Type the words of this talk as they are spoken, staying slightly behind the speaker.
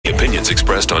opinions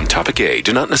expressed on Topic A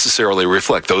do not necessarily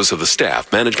reflect those of the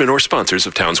staff, management, or sponsors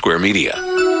of Town Square Media.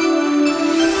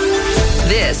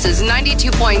 This is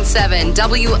 92.7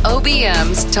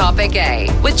 WOBM's Topic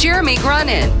A with Jeremy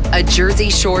Grunin, a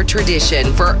Jersey Shore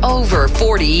tradition for over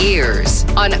 40 years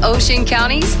on Ocean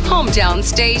County's hometown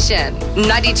station.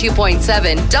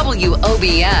 92.7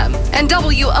 WOBM and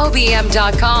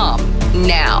WOBM.com.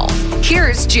 Now,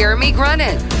 here's Jeremy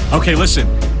Grunin. Okay, listen.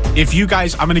 If you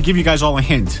guys, I'm going to give you guys all a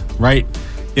hint, right?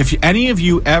 If any of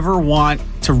you ever want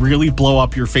to really blow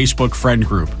up your Facebook friend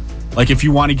group, like if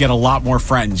you want to get a lot more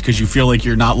friends because you feel like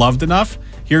you're not loved enough,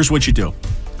 here's what you do.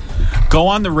 Go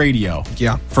on the radio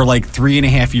for like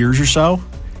 3.5 years or so,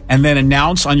 and then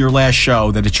announce on your last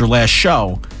show that it's your last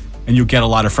show, and you'll get a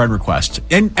lot of friend requests.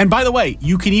 And by the way,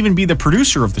 you can even be the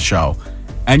producer of the show,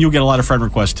 and you'll get a lot of friend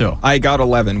requests too. I got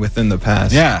 11 within the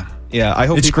past. Yeah. Yeah, I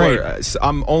hope it's people great.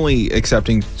 I'm only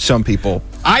accepting some people.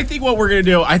 I think what what I'm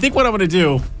going to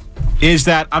do is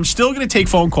that I'm still going to take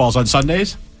phone calls on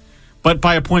Sundays, but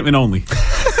by appointment only.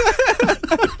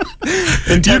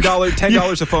 And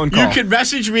 $10 a phone call. You can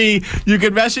message me,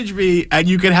 and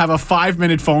you can have a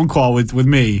 5-minute phone call with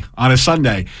me on a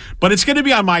Sunday. But it's going to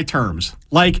be on my terms.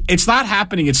 Like, it's not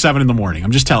happening at 7 in the morning.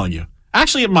 I'm just telling you.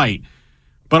 Actually, it might.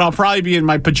 But I'll probably be in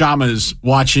my pajamas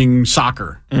watching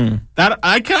soccer. That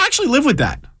I can actually live with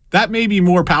that. That may be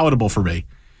more palatable for me.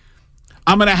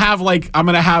 I'm gonna have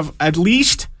at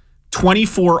least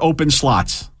 24 open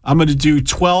slots. I'm gonna do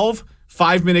 12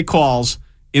 5-minute calls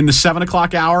in the 7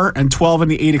 o'clock hour and 12 in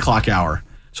the 8 o'clock hour.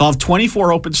 So I'll have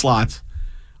 24 open slots.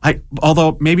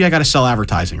 Although maybe I got to sell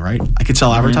advertising, right? I could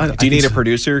sell advertising. Do you need a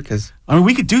producer? Because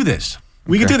we could do this.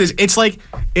 We could do this. It's like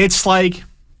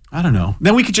I don't know.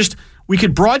 Then we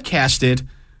could broadcast it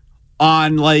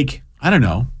on like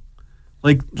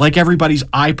everybody's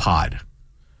iPod.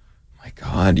 My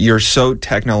God, you're so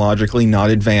technologically not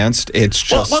advanced. It's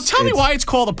just well. Tell me why it's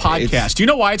called a podcast. Do you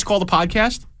know why it's called a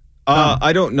podcast?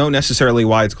 I don't know necessarily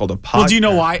why it's called a podcast. Well, do you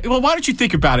know why? Well, why don't you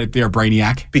think about it there,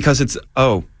 Brainiac? Because it's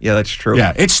yeah, that's true.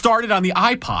 Yeah, it started on the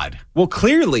iPod. Well,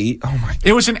 clearly,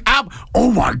 it was an Apple.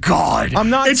 Oh my God! I'm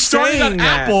not. It started on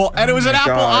that. Apple, and it was an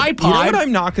Apple iPod. You know what?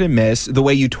 I'm not going to miss the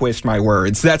way you twist my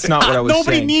words. That's not what I was saying.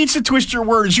 Nobody needs to twist your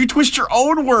words. You twist your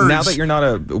own words. Now that you're not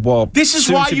this is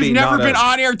why you've never been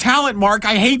on-air talent, Mark.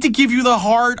 I hate to give you the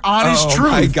hard, honest truth.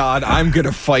 Oh my God, I'm going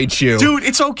to fight you, dude.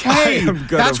 It's okay.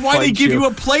 That's why they give you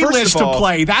a playlist to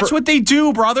play. That's what they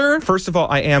do, brother. First of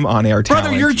all, I am on-air talent.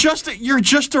 Brother, you're just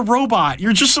a robot.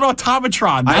 You're just an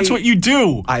automatron. That's what you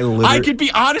do. I could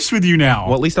be honest with you now.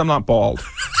 Well, at least I'm not bald.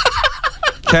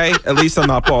 Okay? At least I'm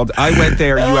not bald. I went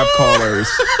there. You have callers.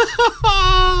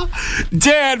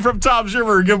 Dan from Tom's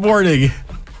River, good morning.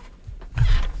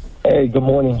 Hey, good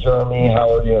morning, Jeremy.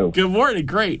 How are you? Good morning.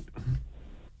 Great.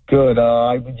 Good.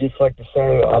 I would just like to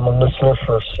say I'm a listener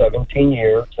for 17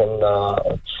 years, and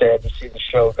it's sad to see the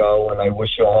show go, and I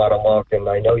wish you a lot of luck, and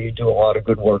I know you do a lot of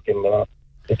good work in the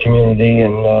community,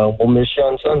 and we'll miss you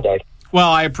on Sunday. Well,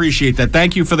 I appreciate that.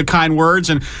 Thank you for the kind words.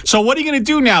 And so what are you going to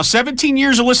do now? 17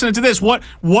 years of listening to this. What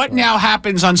now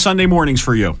happens on Sunday mornings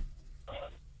for you?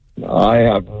 I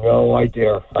have no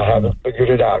idea. I haven't figured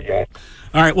it out yet.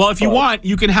 All right. Well, if you want,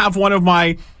 you can have one of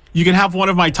my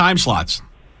time slots.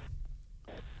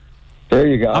 There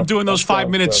you go. I'm doing those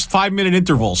 5-minute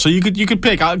intervals. So you could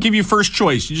pick. I'll give you first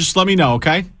choice. You just let me know,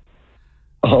 okay?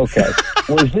 Okay.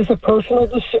 Well, is this a personal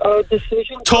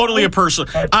decision? Totally a personal.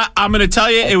 I'm going to tell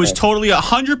you, it was totally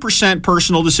 100%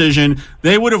 personal decision.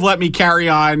 They would have let me carry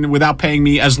on without paying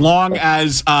me as long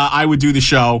as I would do the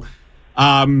show.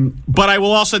 But I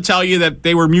will also tell you that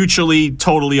they were mutually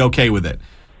totally okay with it.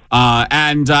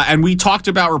 And we talked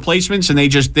about replacements, and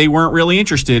they weren't really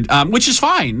interested, which is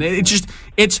fine.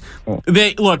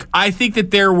 Look, I think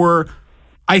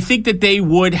that they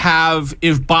would have,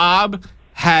 if Bob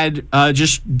had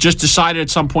just decided at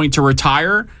some point to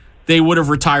retire, they would have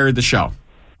retired the show.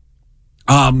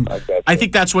 I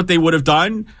think that's what they would have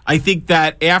done. I think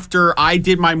that after I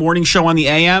did my morning show on the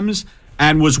AMs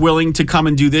and was willing to come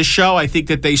and do this show, I think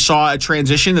that they saw a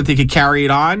transition, that they could carry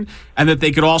it on, and that they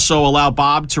could also allow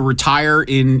Bob to retire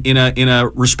in a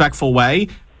respectful way,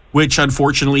 which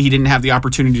unfortunately he didn't have the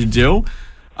opportunity to do.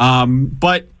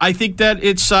 But I think that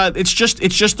it's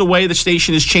just the way the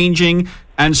station is changing,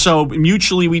 and so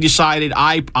mutually we decided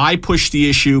I pushed the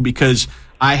issue because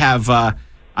I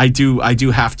do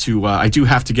have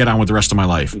to get on with the rest of my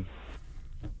life.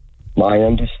 I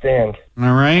understand.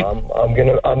 All right. I'm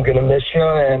gonna miss you,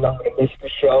 and I'm gonna miss the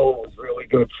show. It was really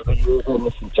good for the years to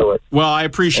listen to it. Well, I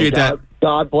appreciate that.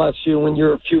 God bless you in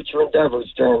your future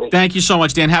endeavors, Jeremy. Thank you so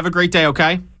much, Dan. Have a great day.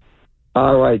 Okay.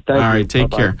 All right. Thank you. All right.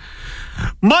 Take care.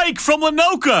 Mike from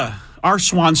Lenoka our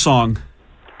swan song.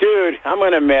 Dude, I'm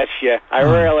going to miss you. I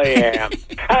really am.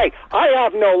 Hey, I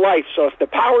have no life, so if the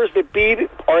powers that be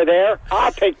are there,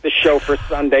 I'll take the show for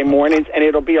Sunday mornings, and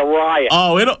it'll be a riot.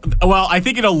 Oh, I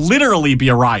think it'll literally be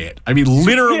a riot. I mean,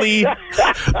 literally,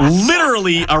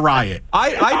 literally a riot.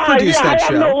 I produced that I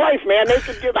show. have no life, man.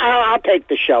 I'll take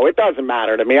the show. It doesn't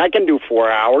matter to me. I can do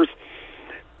 4 hours.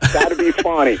 That'd be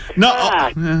funny. No,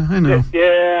 I know.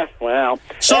 Yeah, well.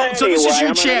 So this is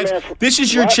your chance. This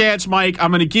is your chance, Mike.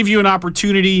 I'm going to give you an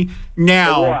opportunity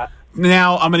now. What?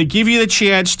 Now I'm going to give you the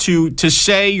chance to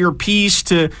say your piece,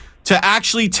 to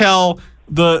actually tell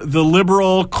the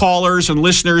liberal callers and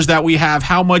listeners that we have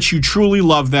how much you truly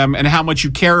love them and how much you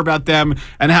care about them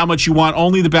and how much you want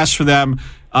only the best for them.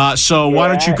 So why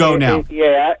don't you go now?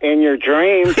 Yeah, in your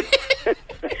dreams.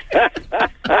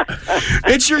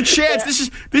 It's your chance.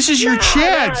 This is your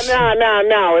chance.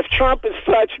 No. If Trump is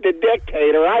such the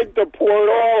dictator, I'd deport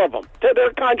all of them to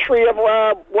their country of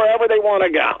wherever they want to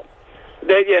go.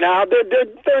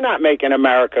 They're not making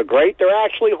America great. They're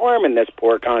actually harming this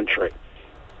poor country.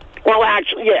 Well,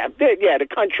 actually, the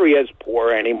country is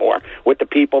poor anymore with the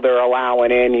people they're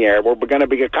allowing in here. We're going to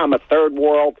become a third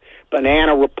world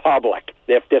banana republic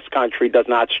if this country does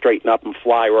not straighten up and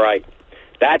fly right.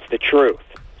 That's the truth.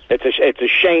 It's a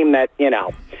shame that,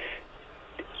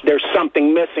 there's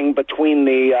something missing between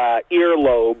the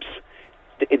earlobes.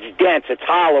 It's dense, it's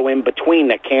hollow in between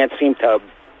that can't seem to,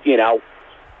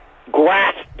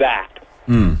 grasp that.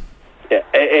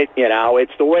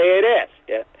 It's the way it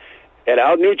is.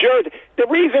 New Jersey. The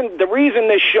reason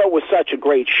this show was such a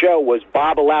great show was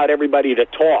Bob allowed everybody to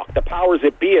talk. The powers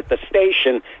that be at the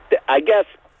station, I guess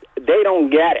they don't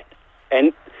get it.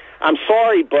 And I'm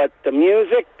sorry, but the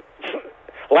music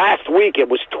last week, it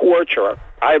was torture.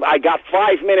 I got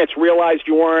 5 minutes, realized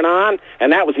you weren't on,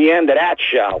 and that was the end of that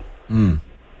show.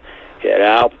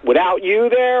 Without you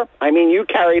there, you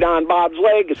carried on Bob's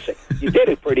legacy. You did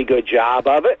a pretty good job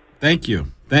of it. Thank you.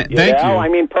 Thank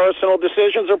you. Personal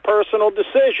decisions are personal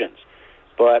decisions.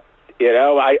 But,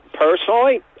 I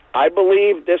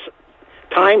believe this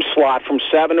time slot from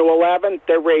 7 to 11,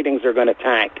 their ratings are going to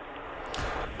tank.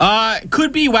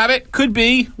 Could be, Wabbit. Could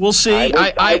be. We'll see.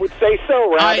 I would say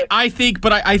so, Rabbit. I think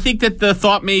that the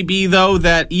thought may be though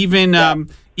that even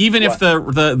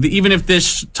if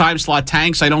this time slot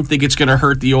tanks, I don't think it's going to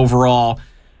hurt the overall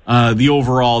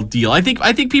deal. I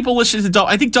think people listen to.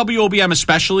 I think WOBM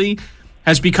especially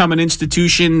has become an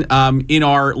institution in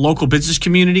our local business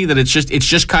community that it's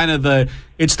just kind of the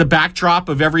backdrop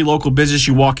of every local business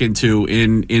you walk into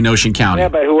in Ocean County. Yeah,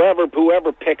 but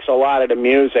whoever picks a lot of the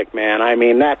music, man,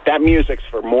 that music's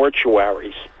for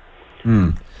mortuaries.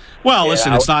 Well,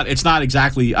 listen, it's not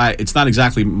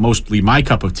exactly mostly my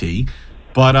cup of tea,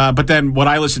 but then what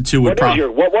I listen to would probably.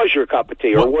 What was your cup of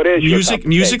tea, or what is your cup of tea?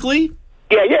 Musically?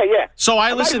 Yeah. So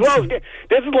I listen. This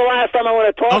is the last time I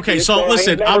want to talk. Okay, to you, so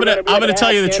listen, I'm gonna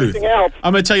tell you the truth. I'm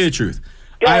gonna tell you the truth.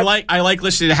 I like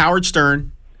listening to Howard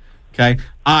Stern. Okay,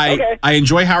 I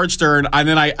enjoy Howard Stern, and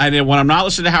then when I'm not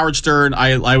listening to Howard Stern,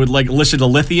 I would listen to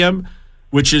Lithium,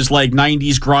 which is like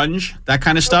 90s grunge, that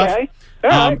kind of stuff. Okay.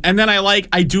 Right. And then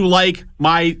I do like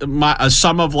my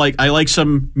I like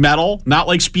some metal, not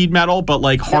like speed metal, but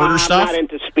like harder stuff. I'm not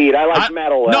into speed. I like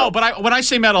metal. No, but when I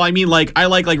say metal, I mean I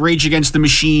like Rage Against the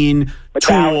Machine,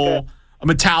 Tool,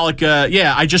 Metallica.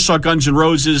 Yeah, I just saw Guns N'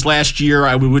 Roses last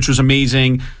year, which was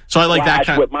amazing. So I like that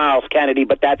kind with Miles Kennedy,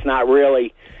 but that's not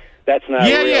really. That's not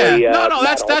really. Yeah. No.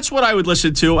 That's what I would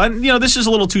listen to, and this is a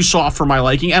little too soft for my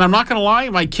liking. And I'm not going to lie,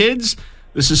 my kids.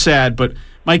 This is sad, but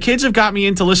my kids have got me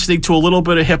into listening to a little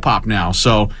bit of hip hop now.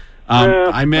 So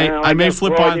I may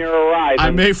flip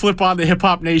on the Hip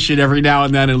Hop Nation every now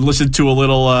and then and listen to a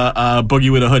little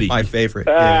Boogie with a Hoodie. My favorite.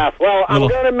 Well, I'm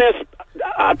going to miss.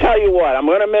 I'll tell you what. I'm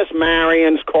going to miss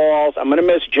Marion's calls. I'm going to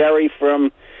miss Jerry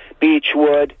from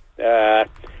Beechwood.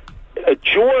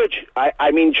 George.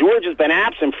 George has been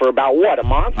absent for about a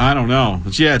month? I don't know.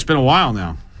 It's been a while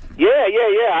now. Yeah.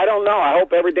 I don't know. I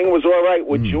hope everything was all right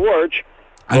with George.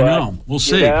 I know. We'll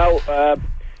see.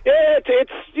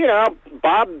 It's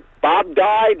Bob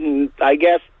died, and I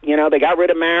guess they got rid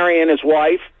of Mary and his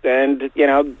wife, and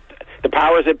the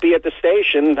powers that be at the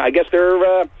station. I guess they're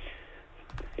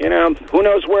who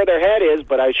knows where their head is,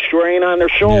 but I sure ain't on their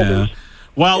shoulders. Yeah.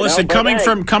 Well, listen, coming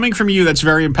from you, that's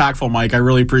very impactful, Mike. I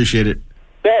really appreciate it.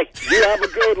 Hey, you have a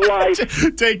good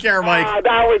life. Take care, Mike.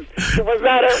 Was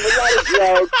that a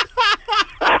joke?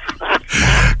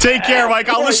 Take care, Mike.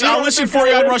 I'll listen for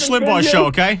you on Rush Limbaugh's show,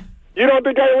 okay? You don't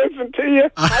think I listen to you?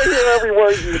 I hear every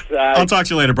word you say. I'll talk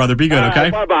to you later, brother. Be good, okay?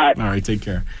 Bye-bye. All right, take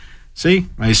care. See,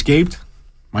 I escaped.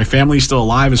 My family's still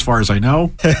alive as far as I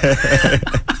know.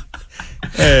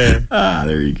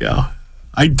 There you go.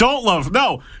 I don't love,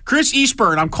 no, Chris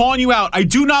Eastburn, I'm calling you out. I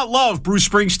do not love Bruce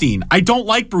Springsteen. I don't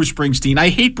like Bruce Springsteen. I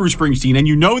hate Bruce Springsteen, and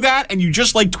you know that, and you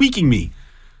just like tweaking me.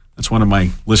 That's one of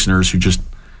my listeners who just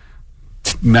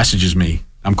messages me.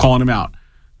 I'm calling him out.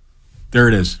 There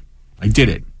it is. I did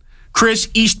it. Chris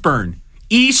Eastburn.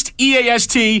 East,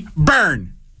 E-A-S-T,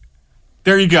 burn.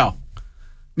 There you go.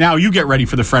 Now you get ready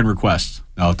for the friend request.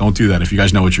 No, don't do that if you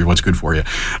guys know what's good for you.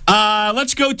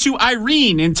 Let's go to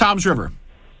Irene in Toms River.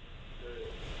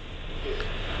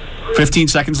 15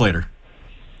 seconds later.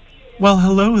 Well,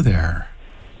 hello there.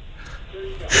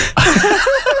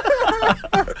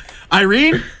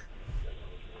 Irene?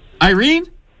 Irene?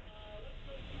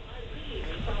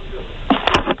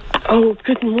 Oh,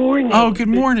 good morning. Oh, good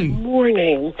morning. Good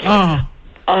morning. Oh.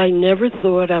 I never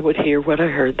thought I would hear what I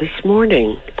heard this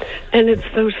morning, and it's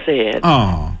so sad.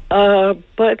 Oh.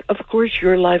 But, of course,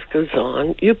 your life goes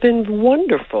on. You've been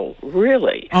wonderful,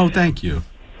 really. Oh, thank you.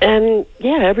 And,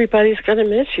 yeah, everybody's going to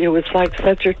miss you. It's like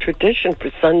such a tradition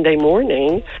for Sunday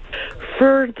morning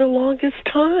for the longest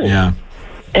time. Yeah.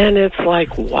 And it's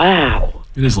like, wow.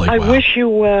 It is like, I wow. wish you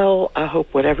well. I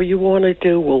hope whatever you want to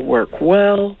do will work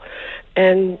well.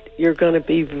 And you're going to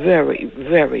be very,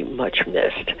 very much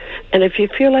missed. And if you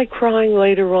feel like crying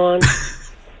later on,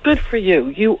 good for you.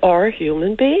 You are a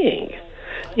human being.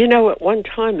 You know, at one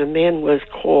time, a man was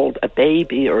called a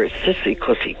baby or a sissy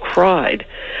because he cried.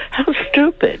 How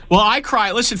stupid. Well, I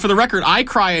cry. Listen, for the record, I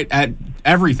cry at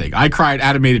everything. I cry at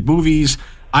animated movies.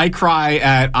 I cry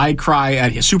at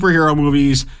superhero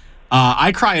movies.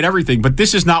 I cry at everything, but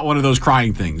this is not one of those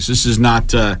crying things. This is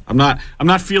not. I'm not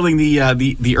feeling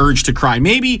the urge to cry.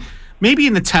 Maybe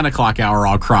in the 10 o'clock hour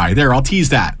I'll cry. There, I'll tease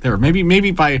that. There,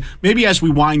 maybe as we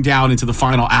wind down into the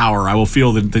final hour, I will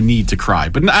feel the need to cry.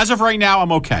 But as of right now,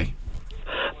 I'm okay.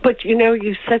 But you know,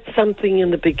 you said something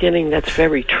in the beginning that's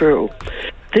very true.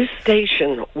 This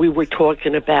station, we were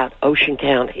talking about Ocean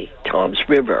County, Toms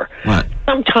River, What?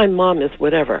 sometime Monmouth,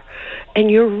 whatever.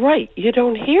 And you're right, you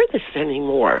don't hear this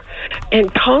anymore. And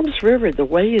Toms River, the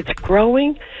way it's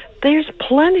growing, there's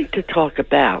plenty to talk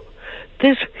about.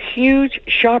 This huge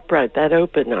ShopRite that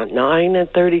opened on 9 and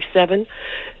 37,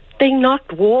 they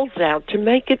knocked walls out to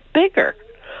make it bigger.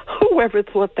 Whoever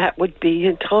thought that would be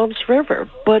in Toms River,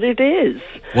 but it is.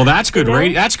 Well, that's good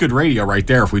radio. That's good radio right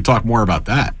there. If we talk more about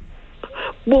that.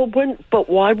 Well, but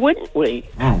why wouldn't we?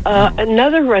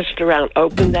 Another restaurant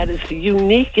opened that is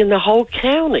unique in the whole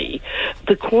county.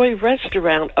 The Koi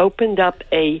restaurant opened up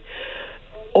a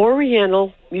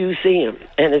Oriental museum,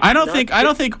 and it's I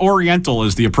don't think Oriental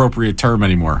is the appropriate term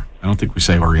anymore. I don't think we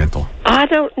say Oriental. I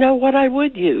don't know what I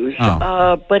would use.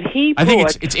 But he. I think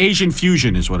it's Asian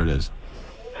fusion is what it is.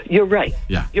 You're right.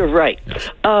 Yeah. You're right. Yes.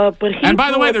 But he. And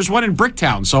by the way, there's one in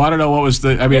Bricktown, so I don't know what was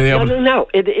the. I mean, no.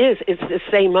 It is. It's the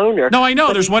same owner. No, I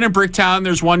know. There's one in Bricktown.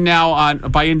 There's one now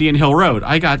by Indian Hill Road.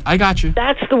 I got you.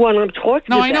 That's the one I'm talking about.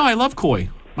 No, I know. I love Koi.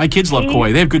 My kids love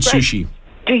Koi. They have good sushi.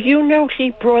 Do you know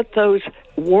he brought those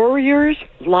Warriors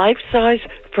life-size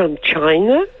from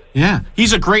China? Yeah,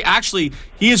 he's a great. Actually,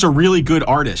 he is a really good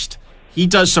artist. He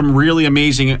does some really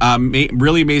amazing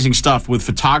stuff with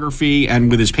photography and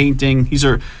with his painting. He's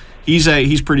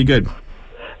pretty good.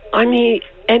 I mean,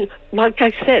 and like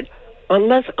I said,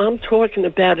 unless I'm talking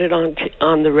about it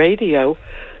on the radio,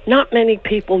 not many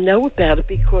people know about it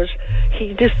because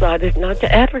he decided not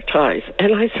to advertise.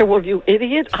 And I said, well, you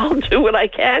idiot, I'll do what I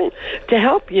can to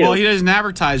help you. Well, he doesn't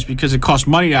advertise because it costs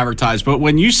money to advertise. But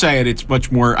when you say it, it's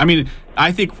much more. I mean,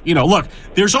 I think, look,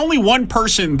 there's only one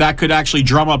person that could actually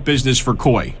drum up business for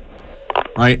Koi,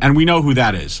 right? And we know who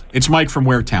that is. It's Mike from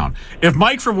Waretown. If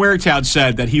Mike from Waretown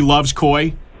said that he loves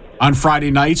Koi on Friday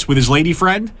nights with his lady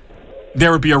friend,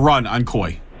 there would be a run on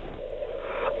Koi.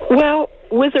 Well,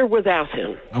 with or without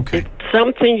him. Okay. It's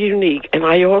something unique. And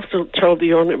I also told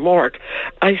the owner, Mark,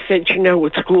 I said,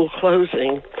 with school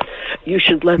closing, you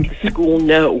should let the school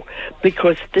know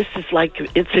because this is like,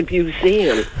 it's a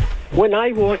museum. When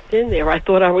I walked in there, I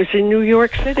thought I was in New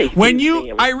York City. When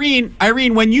you, Irene,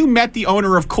 when you met the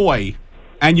owner of Koi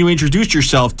and you introduced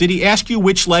yourself, did he ask you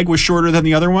which leg was shorter than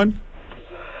the other one?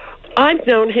 I've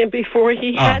known him before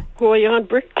he had Koi on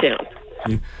Bricktown.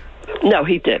 No,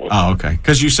 he didn't. Oh, okay.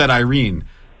 Because you said Irene.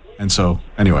 And so,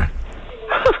 anyway.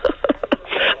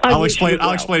 I'll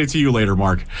explain it to you later,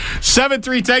 Mark.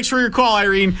 7-3, thanks for your call,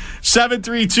 Irene.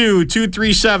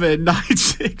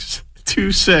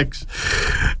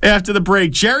 732-237-9626. After the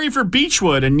break, Jerry for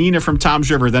Beechwood and Nina from Toms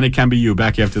River. Then it can be you.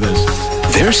 Back after this.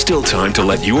 There's still time to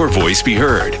let your voice be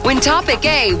heard. When Topic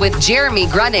A with Jeremy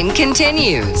Grunin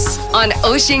continues on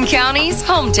Ocean County's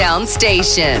hometown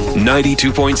station.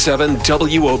 92.7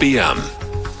 WOBM.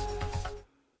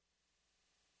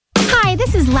 Hi,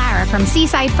 from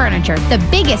Seaside Furniture. The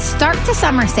biggest start to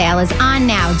summer sale is on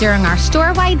now during our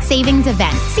store-wide savings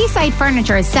event. Seaside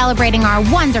Furniture is celebrating our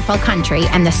wonderful country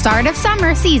and the start of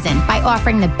summer season by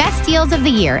offering the best deals of the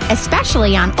year,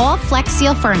 especially on all Flex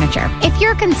Seal furniture. If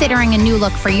you're considering a new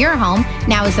look for your home,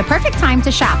 now is the perfect time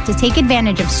to shop to take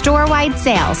advantage of store-wide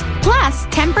sales. Plus,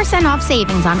 10% off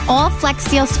savings on all Flex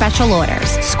Seal special orders.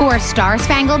 Score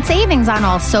star-spangled savings on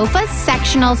all sofas,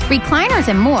 sectionals, recliners,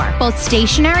 and more, both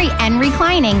stationary and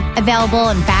reclining, available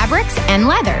in fabrics and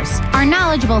leathers. Our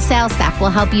knowledgeable sales staff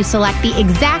will help you select the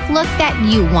exact look that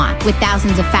you want, with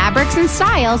thousands of fabrics and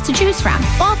styles to choose from.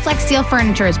 All Flex Seal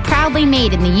furniture is proudly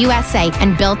made in the USA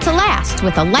and built to last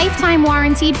with a lifetime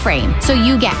warranted frame. So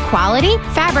you get quality,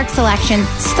 fabric selection,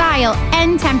 style,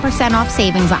 and 10% off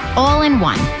savings all in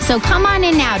one. So come on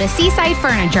in now to Seaside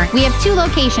Furniture. We have 2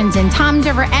 locations in Toms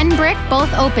River and Brick,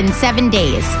 both open 7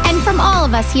 days. And from all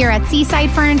of us here at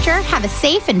Seaside Furniture, have a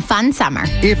safe and fun summer.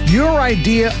 If your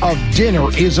idea of dinner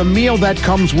is a meal that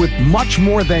comes with much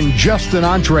more than just an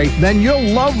entree, then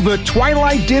you'll love the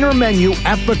Twilight Dinner menu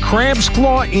at the Crab's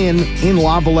Claw Inn in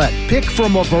Lavallette. Pick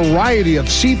from a variety of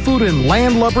seafood and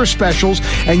landlubber specials,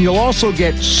 and you'll also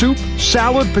get soup,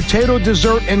 salad, potato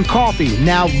dessert, and coffee.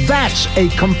 Now that's a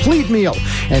complete meal.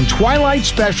 And Twilight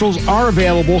specials are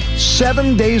available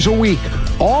 7 days a week.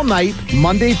 All night,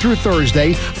 Monday through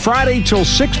Thursday, Friday till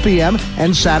 6 p.m.,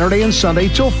 and Saturday and Sunday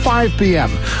till 5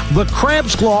 p.m. The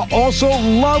Crab's Claw also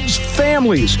loves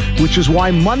families, which is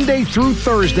why Monday through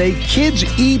Thursday, kids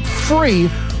eat free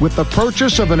with the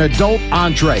purchase of an adult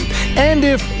entree. And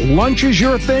if lunch is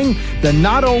your thing, then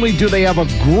not only do they have a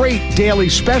great daily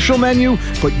special menu,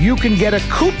 but you can get a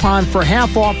coupon for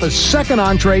half off a second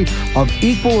entree of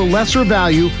equal or lesser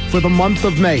value for the month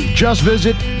of May. Just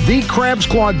visit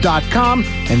thecrabsclaw.com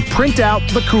and print out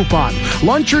the coupon.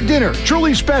 Lunch or dinner,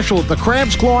 truly special at the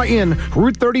Crab's Claw Inn,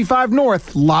 Route 35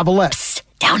 North, Lavallette. Psst,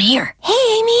 down here.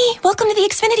 Hey, Amy, welcome to the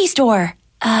Xfinity store.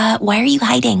 Why are you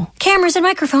hiding? Cameras and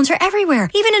microphones are everywhere,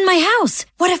 even in my house.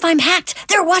 What if I'm hacked?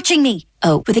 They're watching me.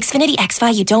 Oh, with Xfinity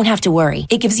XFi, you don't have to worry.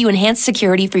 It gives you enhanced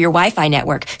security for your Wi-Fi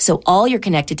network, so all your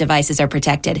connected devices are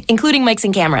protected, including mics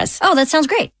and cameras. Oh, that sounds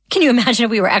great. Can you imagine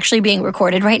if we were actually being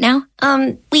recorded right now?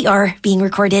 We are being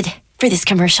recorded for this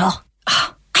commercial.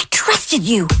 Oh, I trusted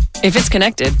you. If it's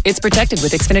connected, it's protected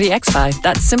with Xfinity XFi.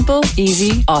 That's simple,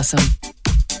 easy, awesome.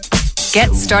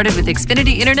 Get started with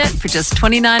Xfinity Internet for just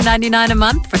 $29.99 a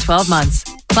month for 12 months.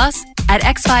 Plus, add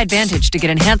XFi Advantage to get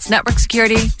enhanced network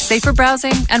security, safer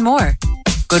browsing, and more.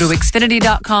 Go to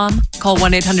Xfinity.com, call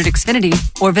 1-800-XFINITY,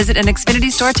 or visit an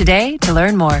Xfinity store today to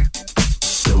learn more.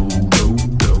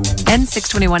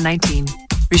 N62119.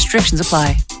 Restrictions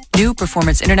apply. New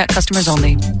Performance Internet customers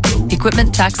only.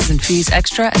 Equipment, taxes, and fees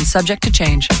extra and subject to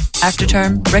change. After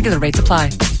term, regular rates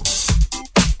apply.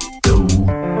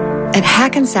 At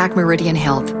Hackensack Meridian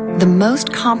Health, the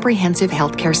most comprehensive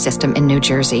healthcare system in New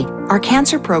Jersey, our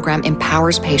cancer program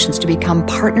empowers patients to become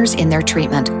partners in their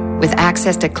treatment. With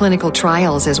access to clinical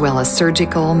trials as well as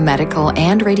surgical, medical,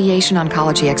 and radiation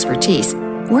oncology expertise,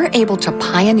 we're able to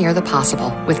pioneer the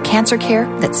possible with cancer care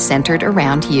that's centered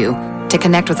around you. To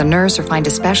connect with a nurse or find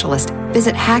a specialist,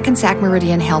 visit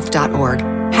hackensackmeridianhealth.org.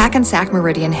 Hackensack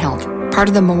Meridian Health, part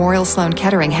of the Memorial Sloan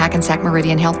Kettering Hackensack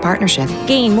Meridian Health Partnership.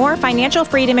 Gain more financial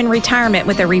freedom in retirement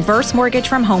with a reverse mortgage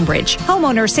from Homebridge.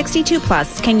 Homeowners 62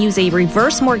 plus can use a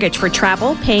reverse mortgage for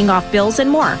travel, paying off bills,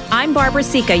 and more. I'm Barbara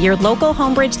Sika, your local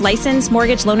Homebridge licensed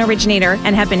mortgage loan originator,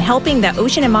 and have been helping the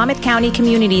Ocean and Monmouth County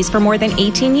communities for more than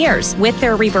 18 years with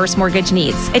their reverse mortgage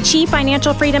needs. Achieve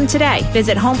financial freedom today.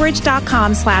 Visit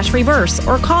homebridge.com/reverse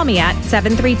or call me at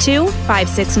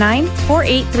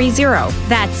 732-569-4830.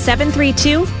 That's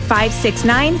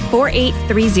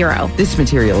 732-569-4830. This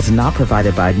material is not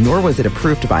provided by, nor was it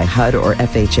approved by HUD or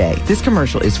FHA. This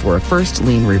commercial is for a first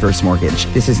lien reverse mortgage.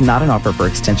 This is not an offer for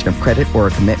extension of credit or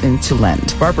a commitment to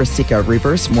lend. Barbara Sika,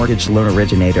 reverse mortgage loan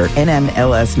originator,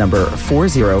 NMLS number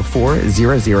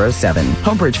 404007.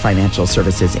 Homebridge Financial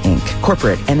Services, Inc.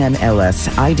 Corporate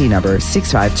NMLS ID number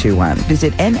 6521.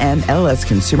 Visit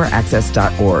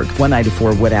NMLSconsumeraccess.org.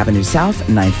 194 Wood Avenue South,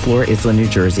 9th floor, Isla, New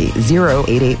Jersey,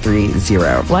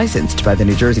 08830. Licensed by the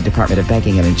New Jersey Department of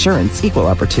Banking and Insurance, Equal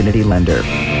Opportunity Lender.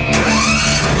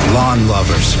 Lawn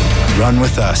lovers, run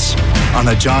with us on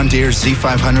a John Deere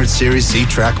Z500 Series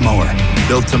Z-Track mower,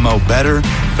 built to mow better,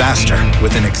 faster,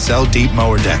 with an Excel Deep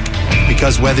Mower Deck.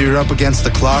 Because whether you're up against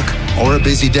the clock or a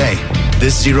busy day,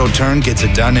 this zero turn gets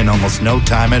it done in almost no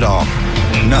time at all.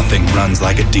 Nothing runs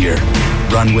like a Deere.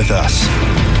 Run with us.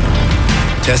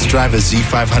 Test drive a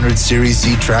Z500 Series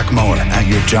Z-Track mower at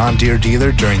your John Deere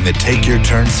dealer during the Take Your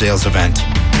Turn sales event.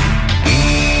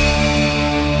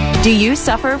 Do you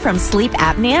suffer from sleep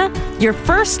apnea? Your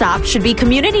first stop should be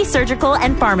Community Surgical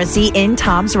and Pharmacy in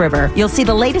Toms River. You'll see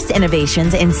the latest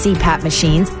innovations in CPAP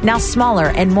machines, now smaller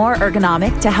and more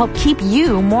ergonomic to help keep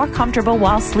you more comfortable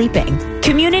while sleeping.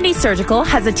 Community Surgical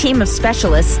has a team of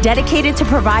specialists dedicated to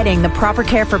providing the proper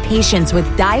care for patients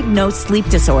with diagnosed sleep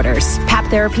disorders. PAP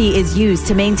therapy is used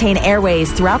to maintain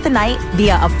airways throughout the night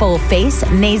via a full face,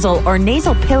 nasal, or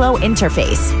nasal pillow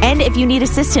interface. And if you need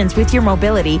assistance with your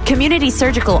mobility, Community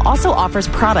Surgical also offers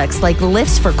products like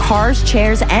lifts for cars,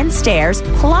 chairs, and stairs,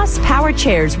 plus power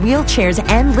chairs, wheelchairs,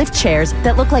 and lift chairs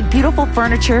that look like beautiful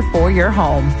furniture for your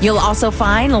home. You'll also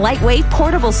find lightweight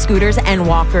portable scooters and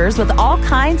walkers with all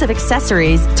kinds of accessories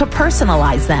to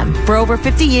personalize them. For over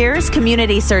 50 years,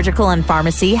 Community Surgical and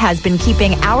Pharmacy has been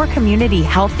keeping our community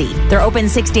healthy. They're open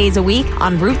 6 days a week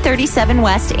on Route 37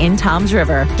 West in Toms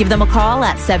River. Give them a call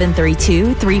at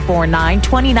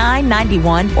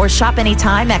 732-349-2991 or shop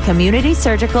anytime at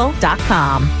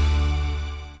communitysurgical.com.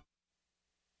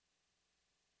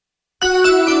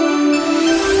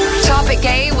 Topic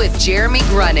A with Jeremy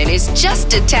Grunin is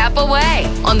just a tap away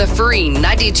on the free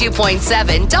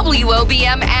 92.7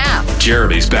 WOBM app.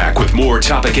 Jeremy's back with more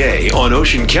Topic A on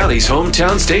Ocean County's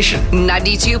hometown station.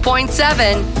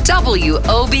 92.7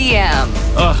 WOBM.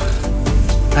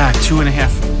 Back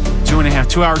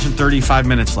 2 hours and 35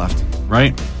 minutes left,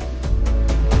 right?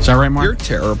 Is that right, Mark? You're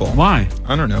terrible. Why?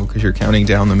 I don't know, because you're counting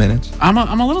down the minutes. I'm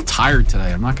a little tired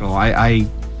today. I'm not going to lie.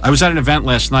 I was at an event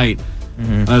last night.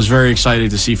 And I was very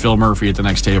excited to see Phil Murphy at the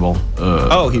next table.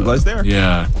 He was there?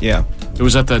 Yeah. Yeah. It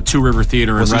was at the Two River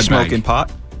Theater in Red Was he smoking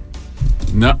pot?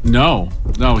 No.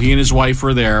 He and his wife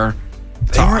were there.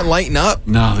 They weren't lighting up?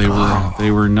 No,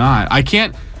 they were not. I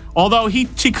can't. Although he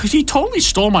totally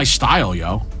stole my style,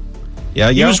 yo. Yeah,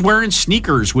 He was wearing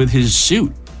sneakers with his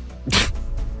suit.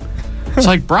 It's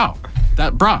like, bro.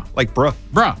 Like,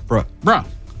 bruh.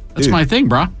 That's my thing,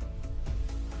 bro.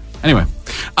 Anyway,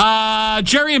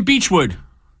 Jerry in Beechwood.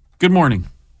 Good morning.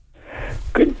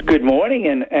 Good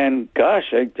morning, and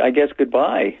gosh, I guess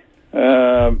goodbye.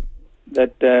 That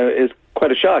is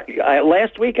quite a shock.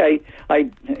 Last week,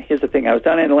 here's the thing. I was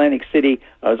down in Atlantic City.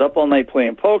 I was up all night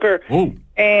playing poker. Ooh.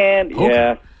 And, poker.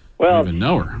 yeah, well. I don't even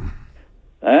know her.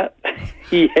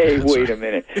 Hey, wait a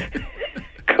minute.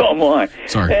 Come on.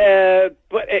 Sorry.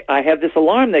 But I have this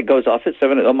alarm that goes off at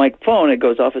 7 on my phone. It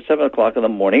goes off at 7 o'clock in the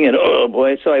morning, and oh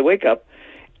boy! So I wake up,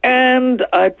 and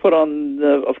I put on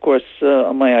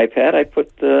on my iPad, I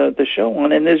put the show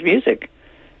on, and there's music,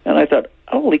 and I thought,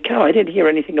 holy cow! I didn't hear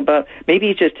anything about. Maybe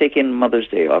he's just taking Mother's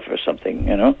Day off or something,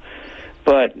 you know.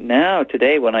 But now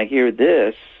today, when I hear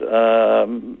this,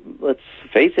 let's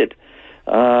face it,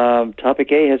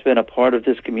 Topic A has been a part of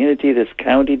this community, this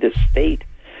county, this state,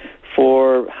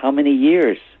 for how many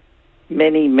years?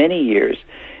 Many, many years.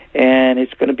 And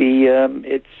it's going to be,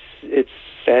 it's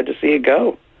sad to see it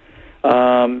go.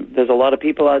 There's a lot of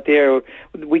people out there.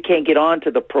 We can't get on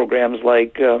to the programs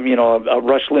like, a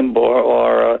Rush Limbaugh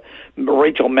or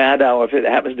Rachel Maddow, if it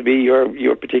happens to be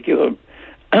your particular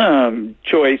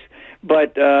choice.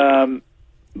 But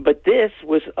this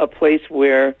was a place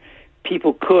where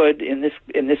people could, in this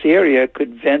area,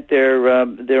 could vent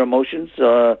their emotions,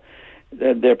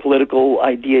 their political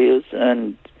ideas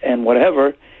and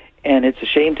whatever, and it's a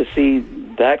shame to see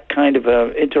that kind of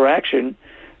interaction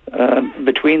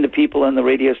between the people and the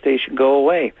radio station go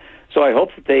away. So I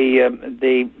hope that they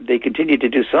continue to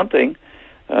do something,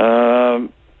 to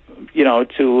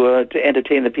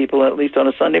entertain the people at least on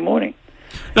a Sunday morning.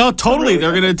 No, totally.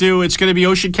 They're going to do. It's going to be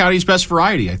Ocean County's best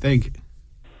variety, I think.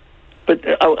 But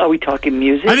are we talking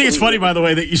music? I think it's funny, by the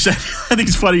way, that you said. I think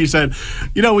it's funny you said,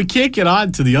 we can't get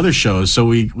on to the other shows, so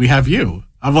we have you.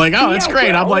 I'm like, oh, that's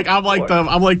great. Well, I'm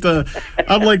like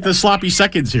the sloppy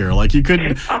seconds here. Like you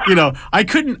couldn't, I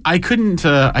couldn't actually.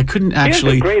 Here's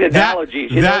a great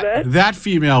analogy. That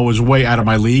female was way out of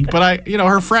my league, but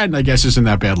her friend, I guess, isn't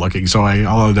that bad looking, so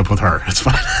I'll end up with her. It's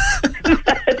fine.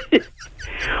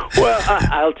 Well,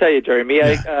 I'll tell you, Jeremy.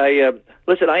 Yeah.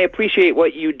 Listen. I appreciate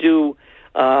what you do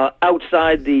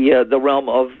outside the realm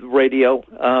of radio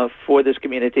for this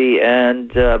community,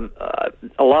 and a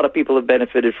lot of people have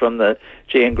benefited from the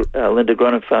Jay and Linda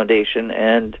Grunin Foundation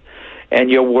and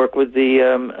your work with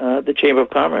the Chamber of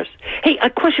Commerce. Hey, a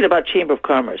question about Chamber of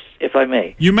Commerce, if I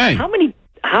may. You may.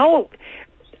 How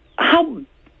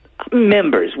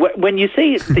members? When you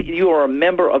say that you are a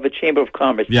member of a Chamber of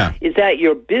Commerce, is that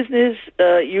your business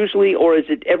usually, or is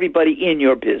it everybody in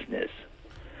your business?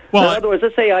 Well, in other words,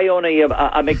 let's say I own a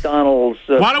McDonald's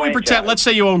why don't we pretend, let's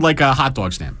say you own like a hot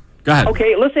dog stand. Go ahead.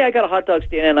 Okay, let's say I got a hot dog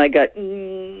stand and I got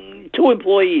 2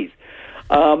 employees.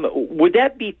 Would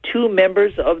that be 2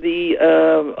 members of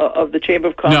the Chamber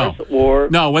of Commerce? No. Or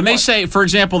no. When they say, for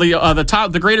example,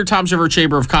 the Greater Toms River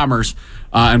Chamber of Commerce,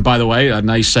 and by the way, a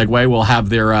nice segue, we'll have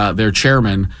their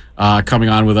chairman coming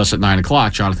on with us at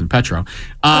 9:00, Jonathan Petro.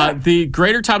 The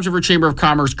Greater Toms River Chamber of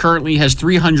Commerce currently has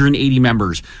 380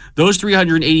 members. Those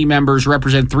 380 members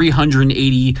represent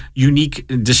 380 unique,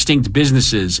 distinct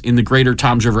businesses in the Greater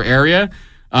Toms River area.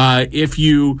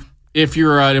 If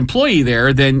you're an employee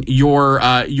there, then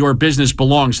your business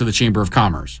belongs to the Chamber of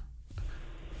Commerce.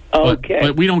 Okay,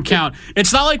 but we don't count.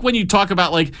 It's not like when you talk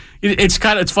about like it's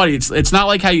funny. It's not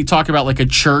like how you talk about like a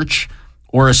church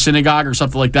or a synagogue or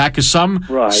something like that, because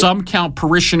some count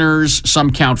parishioners, some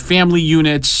count family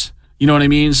units. You know what I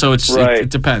mean? So it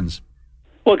depends.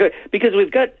 Well, good, because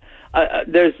we've got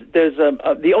there's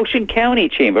the Ocean County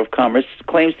Chamber of Commerce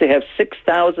claims to have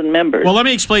 6,000 members. Well, let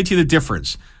me explain to you the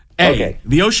difference.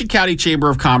 The Ocean County Chamber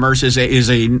of Commerce is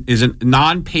a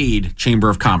non-paid Chamber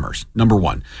of Commerce, number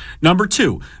one. Number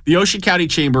two, the Ocean County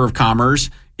Chamber of Commerce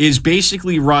is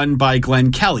basically run by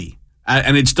Glenn Kelly,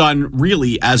 and it's done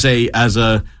really as a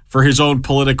for his own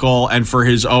political and for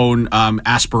his own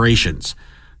aspirations.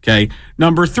 Okay.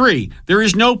 Number three, there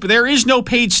is no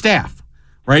paid staff,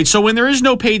 right? So when there is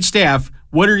no paid staff,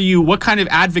 what kind of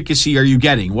advocacy are you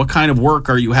getting? What kind of work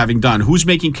are you having done? Who's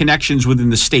making connections within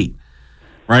the state?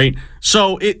 Right.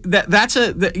 So I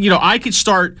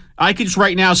could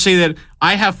right now say that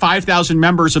I have 5,000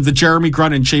 members of the Jeremy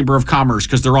Grunin Chamber of Commerce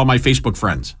because they're all my Facebook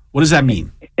friends. What does that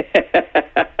mean?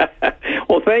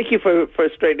 Well, thank you for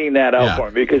straightening that out for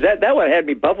me, because that one had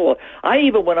me buffalo. I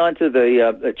even went on to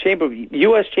the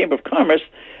U.S. Chamber of Commerce.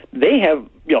 They have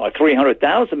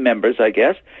 300,000 members, I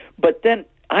guess. But then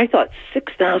I thought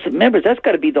 6,000 members. That's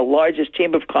got to be the largest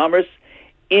Chamber of Commerce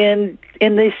in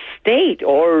the state,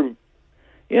 or.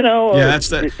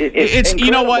 It's incredible. You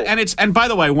know what, and by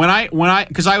the way, when I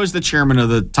because I was the chairman of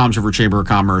the Toms River Chamber of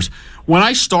Commerce, when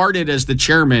I started as the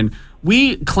chairman,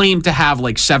 we claimed to have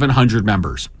like 700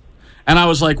 members, and I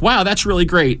was like, wow, that's really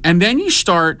great. And then you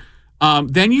start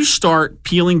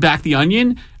peeling back the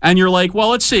onion, and you're like, well,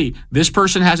 let's see, this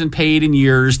person hasn't paid in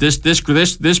years. This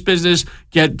business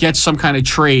gets some kind of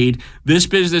trade. This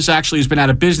business actually has been out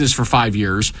of business for 5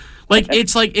 years. Like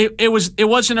it's like it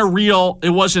wasn't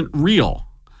real.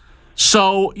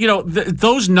 So,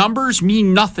 those numbers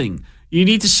mean nothing. You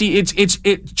need to see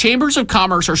chambers of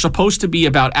commerce are supposed to be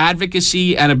about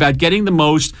advocacy and about getting the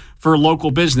most for local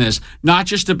business, not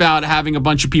just about having a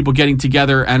bunch of people getting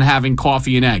together and having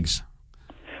coffee and eggs.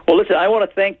 Well, listen, I want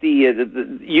to thank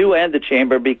the you and the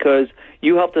chamber, because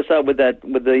you helped us out with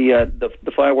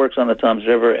the fireworks on the Toms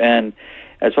River, and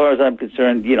as far as I'm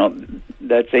concerned,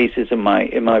 that's aces in my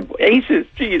aces.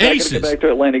 Geez, I got to get back to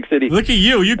Atlantic City. Look at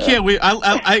you! You can't.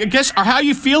 I guess. How are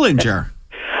you feeling, Jer?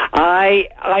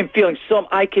 I'm feeling so.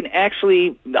 I can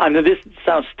actually. I know this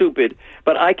sounds stupid,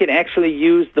 but I can actually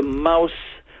use the mouse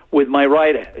with my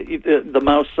the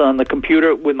mouse on the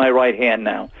computer with my right hand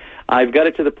now. I've got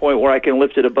it to the point where I can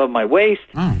lift it above my waist,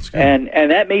 and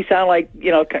that may sound like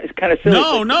kind of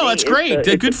silly. No, that's great.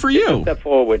 Good for you. A step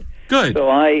forward. Good. So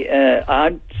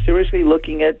I'm seriously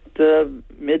looking at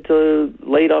mid to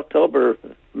late October.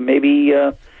 Maybe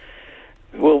the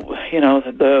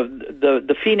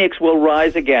Phoenix will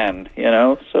rise again.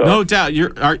 So no doubt.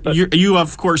 You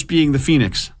of course being the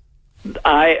Phoenix.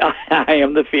 I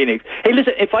am the Phoenix. Hey,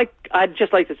 listen, I'd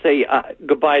just like to say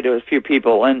goodbye to a few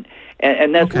people, and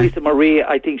that's Lisa Marie.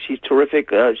 I think she's terrific.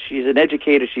 She's an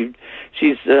educator.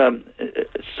 She's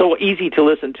so easy to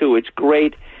listen to. It's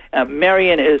great.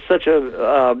 Marion is such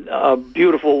a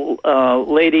beautiful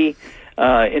lady,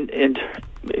 and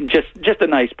just a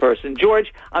nice person.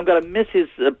 George, I'm going to miss his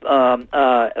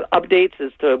updates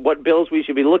as to what bills we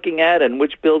should be looking at and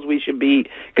which bills we should be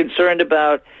concerned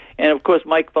about. And of course,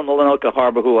 Mike from the Lenoka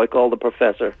Harbor, who I call the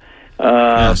professor.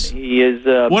 Yes. He is.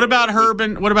 What about Herb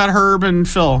and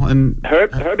Phil? And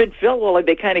Herb and Phil. Well,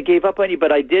 they kind of gave up on you,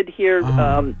 but I did hear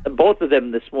both of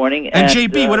them this morning. And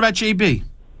JB. What about JB?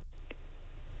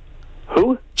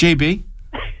 Who? JB.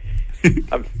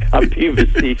 I'm being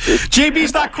facetious.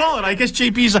 JB's not calling. I guess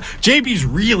JB's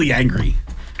really angry.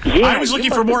 Yeah, I was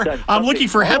looking for more. I'm looking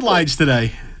for headlines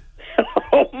today.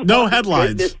 No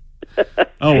headlines.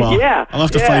 Oh, well. Yeah. I'll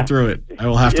have to fight through it. I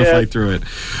will have to fight through it.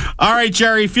 All right,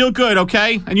 Jerry. Feel good,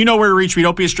 okay? And you know where to reach me.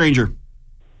 Don't be a stranger.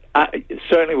 I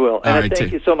certainly will. And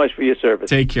thank you so much for your service.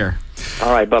 Take care.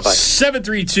 All right. Bye-bye.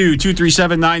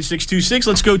 732-237-9626.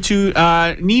 Let's go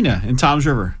to Nina in Toms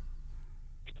River.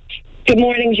 Good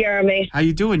morning, Jeremy. How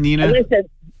you doing, Nina? Listen,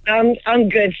 I'm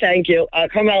good, thank you.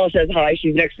 Carmela says hi.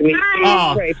 She's next to me.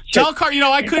 Oh, tell Car.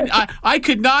 I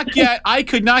could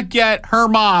not get her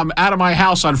mom out of my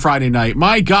house on Friday night.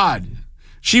 My God,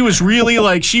 she was really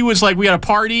like we had a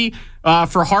party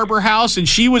for Harbor House, and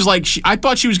she was like I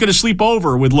thought she was going to sleep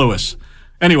over with Lewis.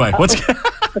 Anyway, what's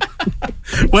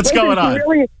going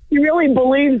on? She really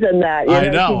believes in that.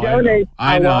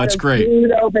 I know. It's great.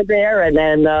 Food over there, and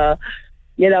then.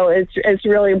 It's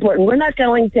really important. We're not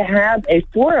going to have a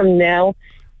forum now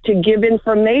to give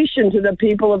information to the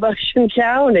people of Ocean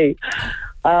County.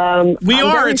 We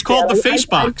are. It's called the Face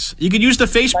Box. You could use the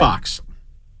Face Box.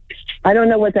 I don't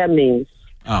know what that means.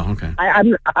 Oh, okay.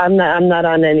 I'm not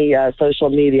on any social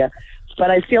media,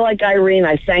 but I feel like Irene.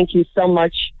 I thank you so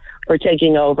much for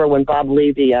taking over when Bob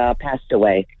Levy passed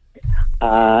away.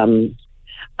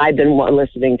 I've been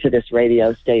listening to this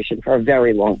radio station for a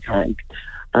very long time.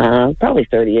 Probably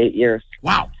 38 years.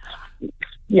 Wow.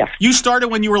 Yeah. You started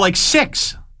when you were like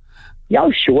 6. Yeah,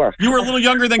 sure. You were a little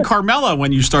younger than Carmela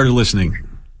when you started listening.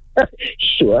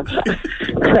 Sure.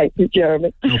 Thank you,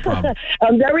 Jeremy. No problem.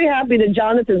 I'm very happy that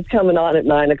Jonathan's coming on at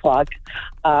 9 o'clock.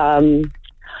 I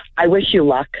wish you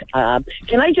luck.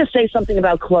 Can I just say something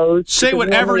about clothes? Say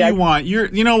whatever you want.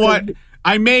 You know what?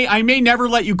 I may never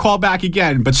let you call back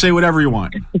again, but say whatever you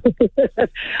want.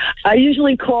 I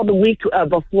usually call the week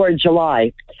before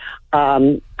July.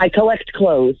 I collect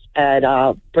clothes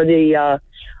for the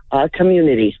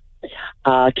community.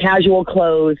 Casual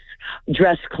clothes,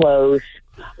 dress clothes.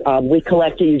 We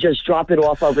collect it. You just drop it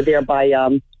off over there by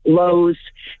Lowe's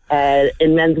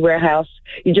in Men's Warehouse.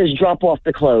 You just drop off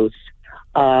the clothes.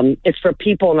 It's for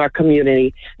people in our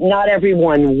community. Not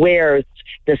everyone wears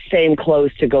the same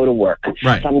clothes to go to work.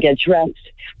 Right. Some get dressed.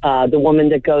 The woman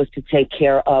that goes to take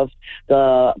care of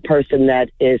the person that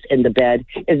is in the bed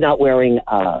is not wearing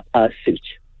a suit.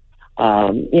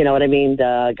 You know what I mean?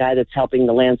 The guy that's helping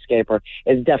the landscaper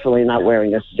is definitely not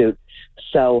wearing a suit.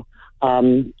 So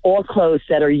all clothes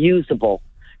that are usable,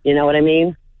 you know what I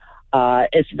mean?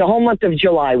 It's the whole month of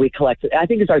July we collect. I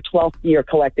think it's our 12th year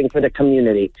collecting for the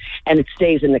community, and it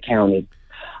stays in the county.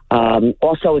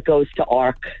 Also, it goes to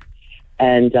ARC,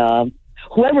 and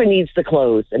whoever needs the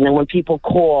clothes. And then when people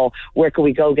call, where can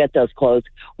we go get those clothes?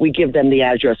 We give them the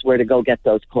address where to go get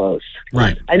those clothes.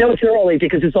 Right. I know it's early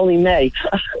because it's only May.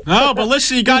 No, but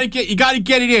listen, you got to get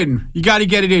it in. You got to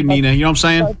get it in, Nina. You know what I'm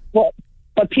saying?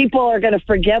 But people are going to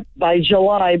forget by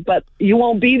July. But you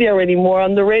won't be there anymore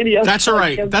on the radio. That's all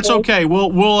right. That's okay.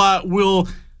 We're not going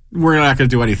to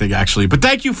do anything actually. But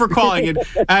thank you for calling.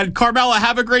 And Carmela,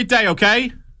 have a great day.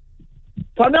 Okay.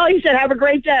 Carmela, you said have a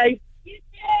great day.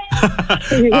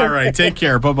 All right. Take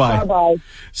care. Bye-bye. Bye-bye.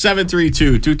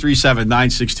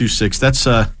 732-237-9626. That's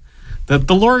the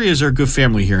Lorias are a good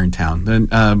family here in town. Then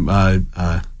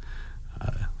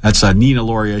that's Nina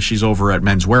Loria. She's over at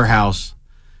Men's Warehouse.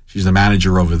 She's the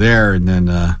manager over there. And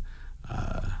then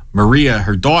Maria,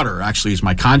 her daughter, actually is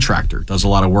my contractor. Does a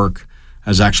lot of work.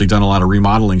 Has actually done a lot of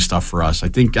remodeling stuff for us. I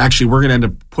think actually we're going to end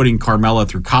up putting Carmela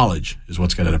through college is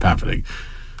what's going to end up happening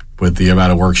with the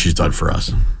amount of work she's done for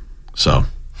us. So,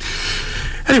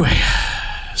 anyway,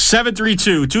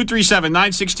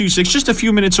 732-237-9626, just a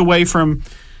few minutes away from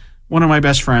one of my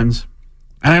best friends.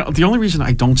 And the only reason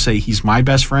I don't say he's my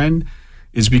best friend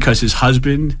is because his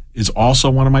husband is also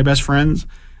one of my best friends.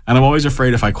 And I'm always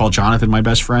afraid if I call Jonathan my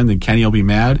best friend, then Kenny will be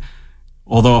mad.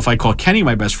 Although if I call Kenny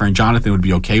my best friend, Jonathan would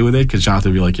be okay with it because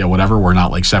Jonathan would be like, yeah, whatever, we're not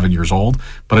like 7 years old.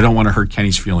 But I don't want to hurt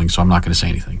Kenny's feelings, so I'm not going to say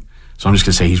anything. So I'm just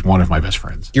going to say he's one of my best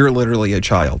friends. You're literally a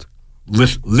child.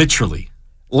 Literally.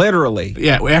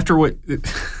 Yeah, after what...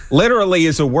 Literally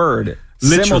is a word.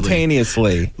 Literally.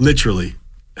 Simultaneously. Literally.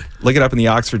 Look it up in the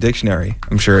Oxford Dictionary.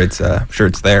 I'm sure it's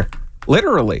there.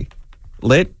 Literally.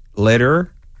 Literally.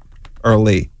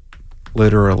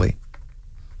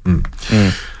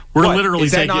 We're What? literally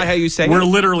Is that not how you say We're it?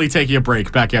 literally taking a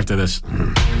break. Back after this.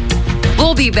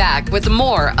 We'll be back with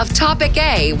more of Topic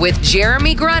A with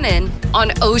Jeremy Grunin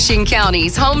on Ocean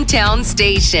County's hometown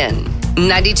station,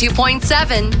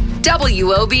 92.7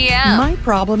 WOBM. My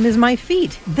problem is my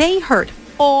feet. They hurt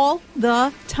all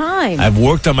the time. I've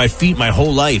worked on my feet my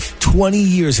whole life. 20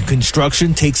 years in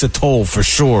construction takes a toll for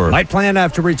sure. My plan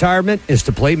after retirement is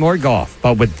to play more golf.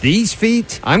 But with these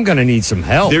feet, I'm going to need some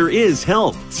help. There is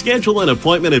help. Schedule an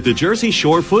appointment at the Jersey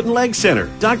Shore Foot and Leg Center.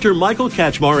 Dr. Michael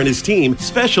Kachmar and his team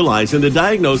specialize in the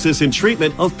diagnosis and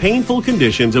treatment of painful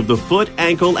conditions of the foot,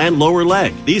 ankle, and lower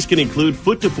leg. These can include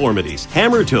foot deformities,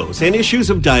 hammer toes, and issues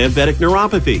of diabetic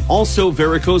neuropathy. Also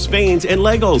varicose veins and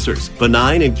leg ulcers,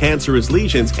 benign and cancerous lesions,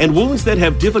 patients and wounds that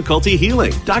have difficulty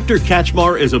healing. Dr.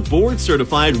 Kachmar is a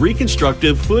board-certified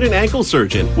reconstructive foot and ankle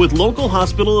surgeon with local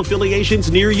hospital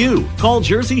affiliations near you. Call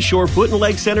Jersey Shore Foot and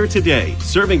Leg Center today,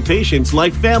 serving patients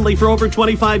like family for over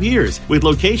 25 years, with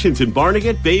locations in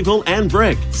Barnegat, Bayville, and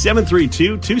Brick.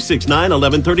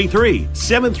 732-269-1133.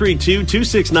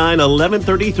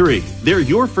 732-269-1133. They're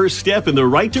your first step in the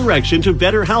right direction to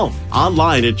better health.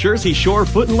 Online at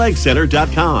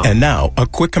JerseyShoreFootandLegCenter.com. And now, a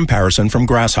quick comparison from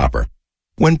Grasshopper.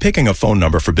 When picking a phone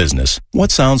number for business,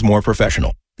 what sounds more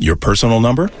professional? Your personal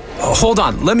number? Hold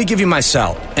on, let me give you my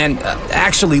cell. And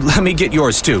actually, let me get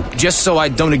yours too, just so I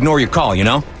don't ignore your call, you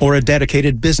know? Or a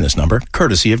dedicated business number,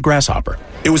 courtesy of Grasshopper.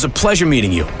 It was a pleasure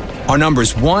meeting you. Our number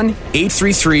is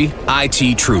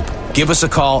 1-833-IT-TROOP. Give us a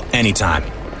call anytime.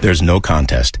 There's no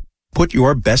contest. Put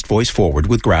your best voice forward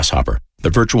with Grasshopper, the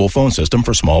virtual phone system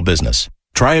for small business.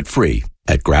 Try it free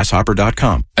at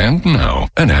grasshopper.com. And now,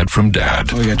 an ad from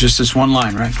Dad. Oh, we got just this one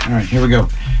line, right? All right, here we go.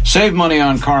 Save money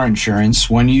on car insurance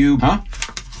when you... Huh?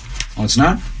 Oh, it's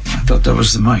not? I thought that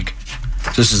was the mic.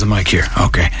 This is the mic here.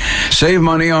 Okay. Save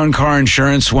money on car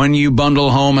insurance when you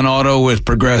bundle home and auto with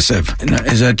Progressive.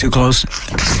 Is that too close?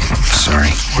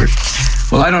 Sorry.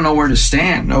 Well, I don't know where to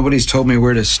stand. Nobody's told me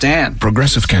where to stand.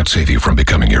 Progressive can't save you from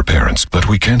becoming your parents, but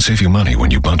we can save you money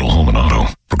when you bundle home and auto.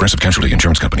 Progressive Casualty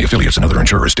Insurance Company, affiliates, and other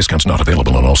insurers. Discounts not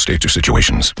available in all states or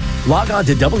situations. Log on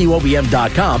to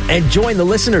WOBM.com and join the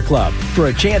Listener Club for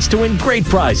a chance to win great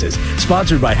prizes.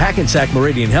 Sponsored by Hackensack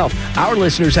Meridian Health, our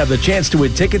listeners have the chance to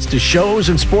win tickets to shows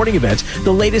and sporting events,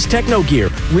 the latest techno gear,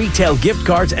 retail gift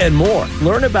cards, and more.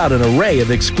 Learn about an array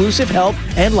of exclusive health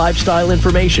and lifestyle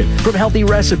information, from healthy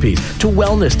recipes to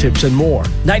wellness tips and more.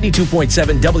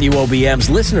 92.7 WOBM's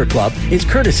Listener Club is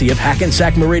courtesy of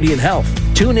Hackensack Meridian Health.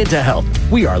 Tune into health.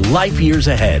 We are life years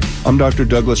ahead. I'm Dr.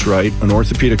 Douglas Wright, an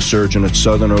orthopedic surgeon at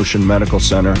Southern Ocean Medical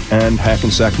Center and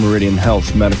Hackensack Meridian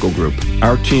Health Medical Group.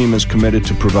 Our team is committed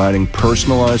to providing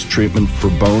personalized treatment for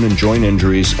bone and joint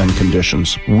injuries and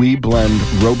conditions. We blend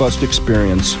robust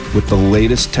experience with the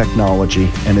latest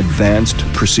technology and advanced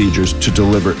procedures to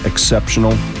deliver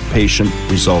exceptional patient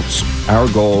results. Our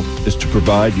goal is to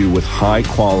provide you with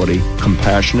high-quality,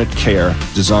 compassionate care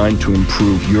designed to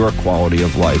improve your quality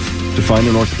of life. To find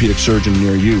an orthopedic surgeon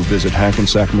near you, visit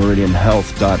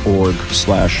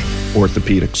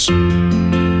hackensackmeridianhealth.org/orthopedics.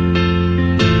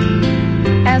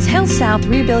 As Health South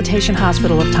Rehabilitation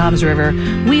Hospital of Toms River,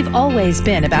 we've always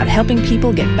been about helping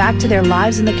people get back to their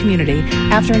lives in the community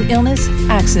after an illness,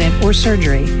 accident, or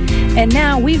surgery. And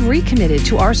now we've recommitted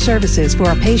to our services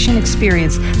for a patient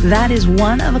experience that is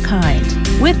one of a kind.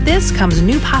 With this comes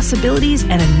new possibilities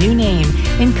and a new name,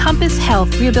 Encompass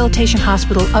Health Rehabilitation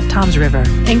Hospital of Toms River.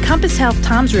 Encompass Health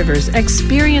Toms River's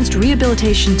experienced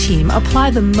rehabilitation team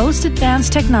apply the most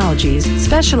advanced technologies,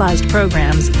 specialized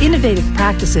programs, innovative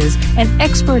practices, and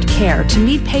expert care to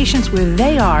meet patients where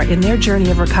they are in their journey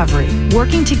of recovery.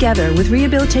 Working together with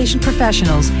rehabilitation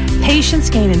professionals, patients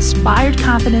gain inspired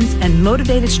confidence and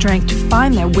motivated strength to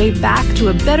find their way back to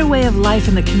a better way of life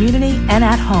in the community and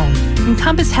at home.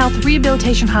 Encompass Health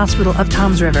Rehabilitation Hospital of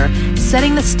Toms River,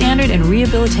 setting the standard in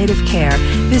rehabilitative care.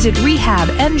 Visit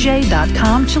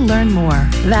rehabnj.com to learn more.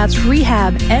 That's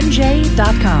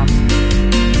rehabnj.com.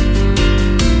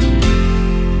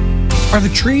 Are the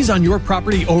trees on your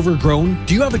property overgrown?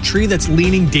 Do you have a tree that's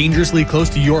leaning dangerously close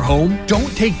to your home?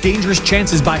 Don't take dangerous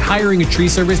chances by hiring a tree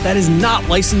service that is not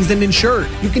licensed and insured.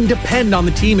 You can depend on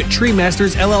the team at Tree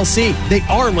Masters LLC. They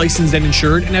are licensed and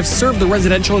insured and have served the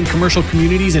residential and commercial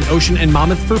communities in Ocean and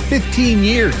Monmouth for 15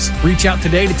 years. Reach out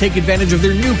today to take advantage of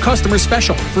their new customer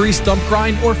special, free stump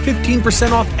grind or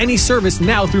 15% off any service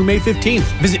now through May 15th.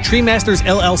 Visit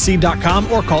TreeMastersLLC.com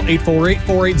or call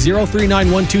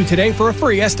 848-480-3912 today for a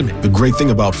free estimate. The great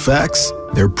thing about facts,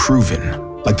 they're proven.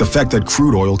 Like the fact that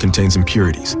crude oil contains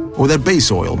impurities, or that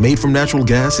base oil made from natural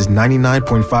gas is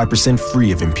 99.5%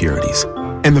 free of impurities.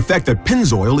 And the fact that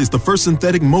Pennzoil is the first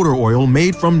synthetic motor oil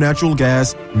made from natural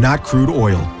gas, not crude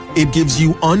oil. It gives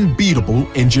you unbeatable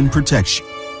engine protection.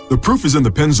 The proof is in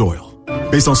the Pennzoil.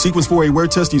 Based on Sequence 4A wear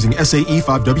test using SAE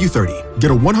 5W30.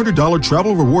 Get a $100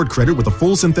 travel reward credit with a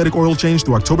full synthetic oil change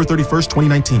through October 31st,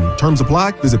 2019. Terms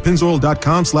apply. Visit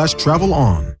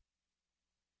pennzoil.com/travel-on.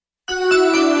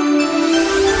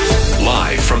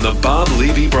 Live from the Bob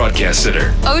Levy Broadcast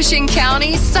Center. Ocean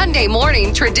County's Sunday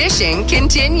morning tradition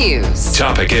continues.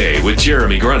 Topic A with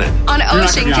Jeremy Grunin. On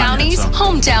Ocean County's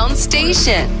hometown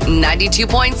station,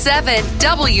 92.7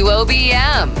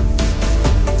 WOBM.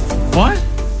 What?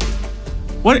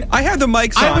 I had the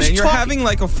mics on, and you're having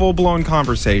like a full-blown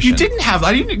conversation. You didn't have.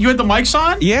 You had the mics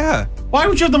on? Yeah. Why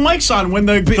would you have the mics on when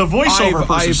the voiceover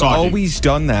person's I've talking? always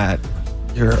done that.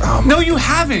 No, you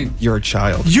haven't. You're a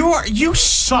child. You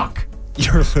suck.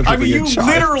 You're literally I mean, you a child.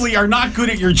 literally are not good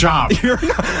at your job.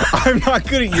 I'm not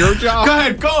good at your job. Go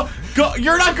ahead. Go.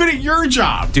 You're not good at your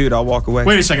job. Dude, I'll walk away.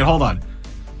 Wait a second. Hold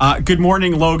on. Good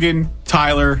morning, Logan,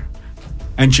 Tyler,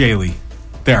 and Jaylee.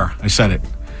 There, I said it.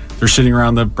 They're sitting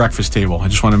around the breakfast table. I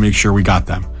just want to make sure we got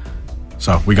them.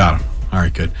 So we got them. All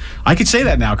right, good. I could say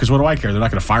that now because what do I care? They're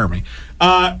not going to fire me.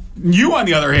 You, on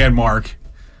the other hand, Mark.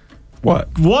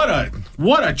 What? What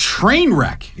a train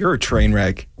wreck. You're a train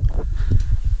wreck.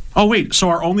 Oh, wait. So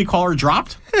our only caller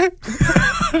dropped?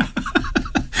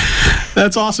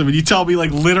 That's awesome. And you tell me,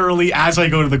 like, literally as I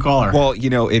go to the caller. Well,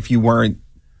 if you weren't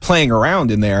playing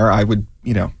around in there, I would,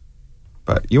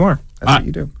 but you are. That's what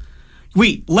you do.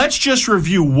 Wait, let's just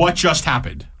review what just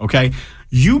happened, okay?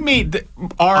 You made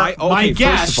my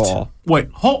guest. First of all, wait,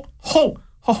 ho.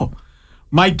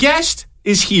 My guest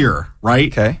is here, right?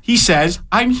 Okay. He says,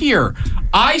 I'm here.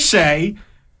 I say,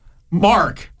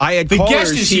 Mark, the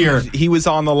guest is here. He was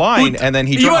on the line, and then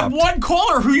he dropped. You had one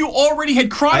caller who you already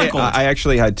had chronicled. I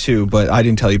actually had two, but I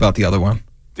didn't tell you about the other one.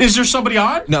 Is there somebody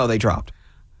on? No, they dropped.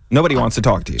 Nobody wants to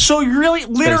talk to you. So you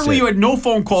literally, you had no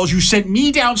phone calls. You sent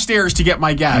me downstairs to get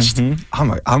my guest.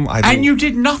 Mm-hmm. And you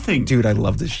did nothing. Dude, I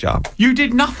love this job. You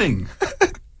did nothing.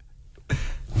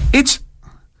 It's...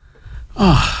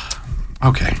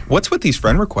 okay. What's with these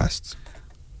friend requests?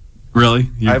 Really?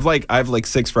 I have like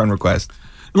 6 friend requests.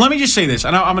 Let me just say this.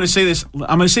 And I'm going to say this.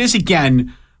 I'm going to say this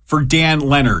again for Dan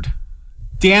Leonard.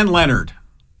 Dan Leonard,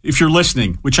 if you're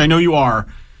listening, which I know you are,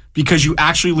 because you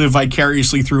actually live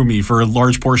vicariously through me for a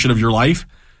large portion of your life,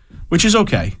 which is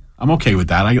okay. I'm okay with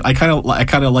that. I kind of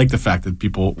like the fact that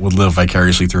people would live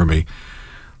vicariously through me.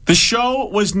 The show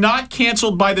was not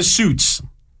canceled by the Suits.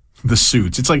 The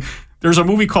Suits. It's like there's a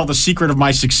movie called The Secret of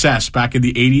My Success back in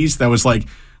the 80s that was like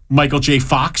Michael J.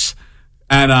 Fox,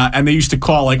 and they used to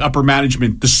call like upper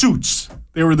management the Suits.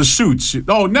 They were the Suits.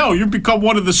 Oh no, you've become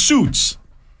one of the Suits.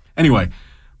 Anyway.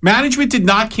 Management did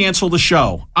not cancel the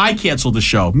show. I canceled the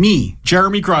show. Me,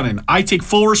 Jeremy Grunin. I take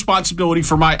full responsibility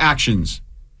for my actions.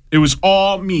 It was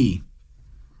all me.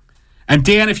 And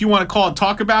Dan, if you want to call and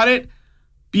talk about it,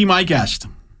 be my guest.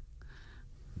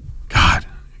 God,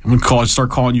 I'm going to start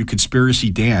calling you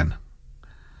Conspiracy Dan.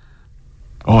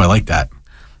 Oh, I like that.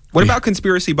 What about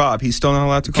Conspiracy Bob? He's still not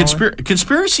allowed to call in?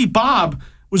 Conspiracy Bob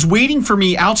was waiting for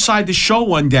me outside the show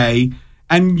one day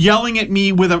and yelling at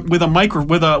me with a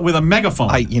megaphone.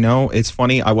 It's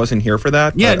funny. I wasn't here for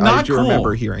that. Yeah, but not I do cool.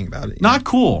 remember hearing about it. Not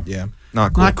cool. Yeah,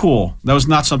 not cool. Not cool. That was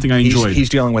not something I enjoyed. He's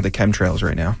dealing with the chemtrails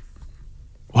right now.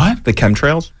 What? The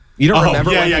chemtrails? You don't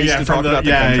remember when they used to talk about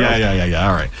the chemtrails? Yeah.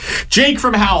 All right. Jake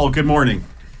from Howell, good morning.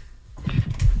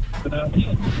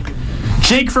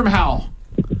 Jake from Howell.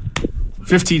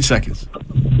 15 seconds.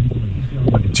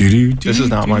 This is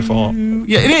not my fault.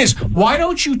 Yeah, it is. Why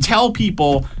don't you tell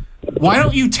people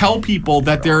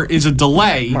that there is a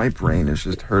delay? My brain is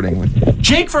just hurting with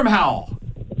Jake from Howell.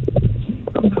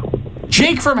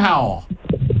 Jake from Howell.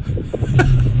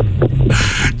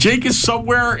 Jake is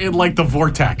somewhere in like the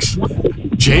vortex.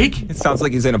 Jake? It sounds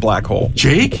like he's in a black hole.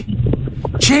 Jake?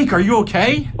 Jake, are you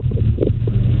okay?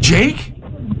 Jake?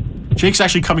 Jake's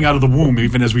actually coming out of the womb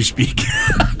even as we speak.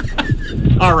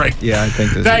 All right. Yeah, I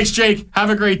think this Thanks, Jake.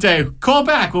 Have a great day. Call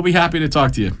back. We'll be happy to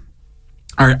talk to you.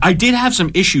 All right. I did have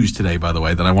some issues today, by the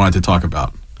way, that I wanted to talk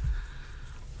about.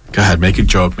 Go ahead. Make a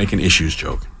joke. Make an issues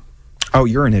joke. Oh,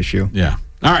 you're an issue. Yeah.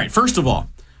 All right. First of all,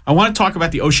 I want to talk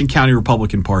about the Ocean County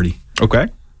Republican Party. Okay.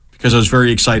 Because I was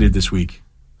very excited this week.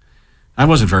 I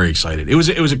wasn't very excited. It was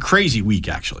a crazy week,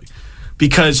 actually.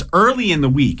 Because early in the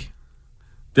week,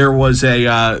 there was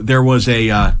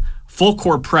a full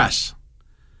court press.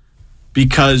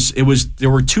 Because there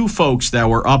were 2 folks that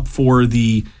were up for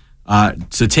the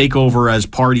to take over as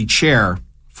party chair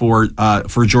for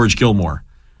George Gilmore.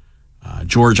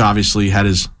 George obviously had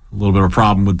a little bit of a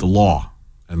problem with the law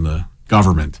and the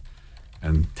government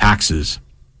and taxes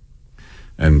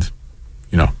and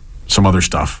some other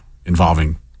stuff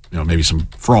involving maybe some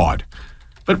fraud.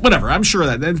 But whatever, I'm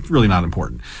sure that's really not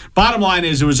important. Bottom line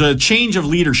is, it was a change of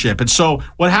leadership, and so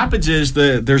what happens is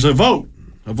there's a vote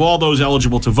of all those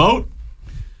eligible to vote.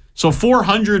 So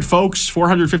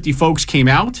 450 folks came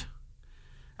out,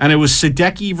 and it was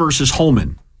Sadecki versus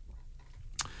Holman.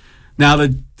 Now,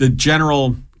 the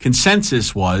general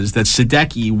consensus was that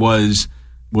Sadecki was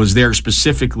there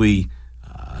specifically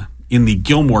in the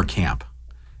Gilmore camp,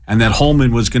 and that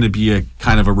Holman was going to be a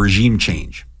kind of a regime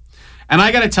change. And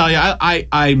I got to tell you,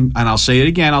 and I'll say it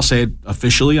again, I'll say it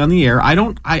officially on the air.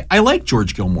 I like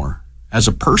George Gilmore as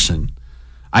a person.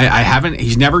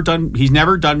 He's never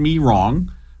done me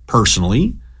wrong.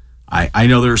 Personally, I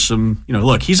know there's some,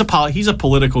 look, he's a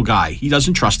political guy. He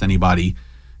doesn't trust anybody.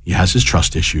 He has his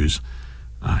trust issues.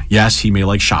 Yes, he may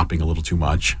like shopping a little too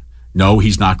much. No,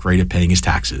 he's not great at paying his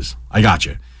taxes. I got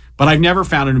you. But I've never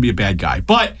found him to be a bad guy.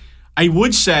 But I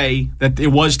would say that it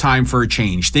was time for a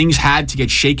change. Things had to get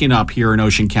shaken up here in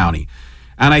Ocean County.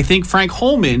 And I think Frank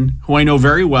Holman, who I know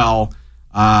very well,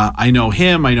 I know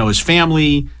him, I know his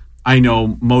family, I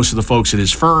know most of the folks at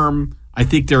his firm. I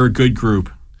think they're a good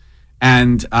group.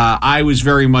 And I was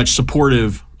very much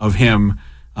supportive of him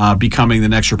becoming the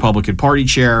next Republican Party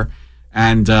chair.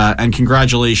 And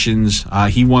congratulations,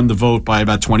 he won the vote by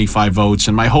about 25 votes.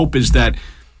 And my hope is that,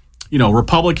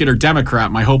 Republican or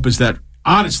Democrat, my hope is that,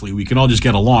 honestly, we can all just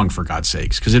get along, for God's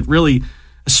sakes. Because it really,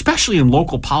 especially in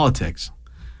local politics,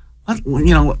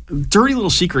 dirty little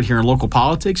secret here in local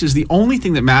politics is the only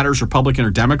thing that matters, Republican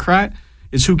or Democrat,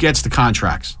 is who gets the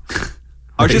contracts.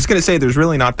 I was just going to say, there's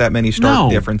really not that many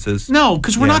stark differences. No,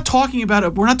 because we're not talking about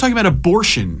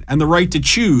abortion and the right to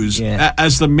choose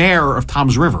as the mayor of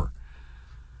Toms River,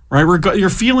 right?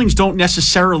 Your feelings don't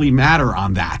necessarily matter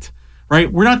on that,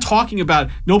 right? We're not talking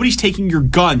about nobody's taking your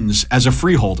guns as a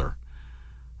freeholder,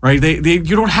 right? You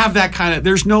don't have that kind of.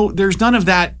 There's none of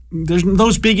that. There's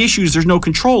those big issues. There's no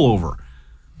control over,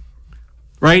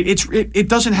 right? It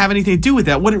doesn't have anything to do with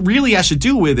that. What it really has to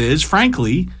do with is,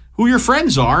 frankly, who your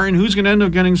friends are and who's going to end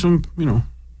up getting some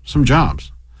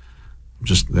jobs.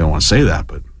 They don't want to say that,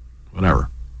 but whatever.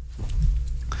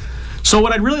 So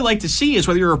what I'd really like to see is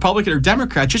whether you're a Republican or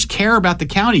Democrat, just care about the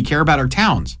county, care about our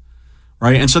towns,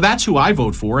 right? And so that's who I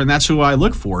vote for, and that's who I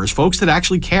look for, is folks that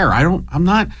actually care. I'm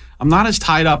not as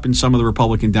tied up in some of the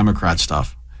Republican Democrat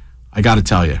stuff. I got to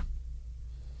tell you.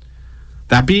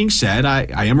 That being said, I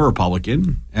am a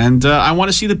Republican, and I want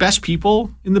to see the best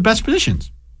people in the best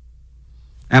positions.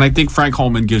 And I think Frank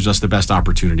Holman gives us the best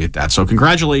opportunity at that. So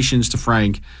congratulations to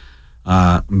Frank.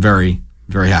 I'm very,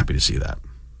 very happy to see that.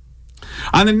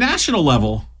 On the national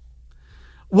level,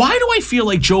 why do I feel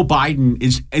like Joe Biden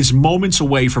is moments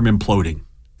away from imploding?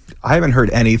 I haven't heard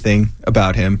anything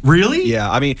about him. Really?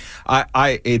 Yeah. I mean,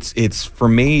 it's for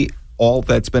me, all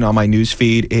that's been on my news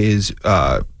feed is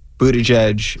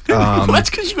Buttigieg. That's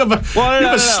because you have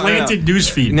a slanted news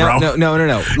feed, bro. No.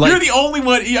 You're the only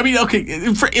one. I mean, okay,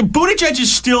 Buttigieg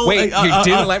is still. Wait, you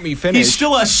didn't let me finish. He's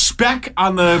still a speck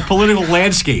on the political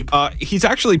landscape. He's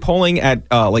actually polling at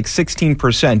like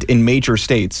 16% in major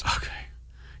states.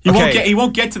 Okay. He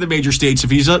won't get to the major states if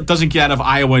he doesn't get out of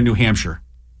Iowa and New Hampshire.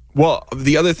 Well,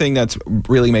 the other thing that's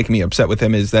really making me upset with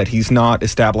him is that he's not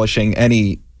establishing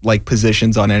any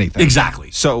positions on anything.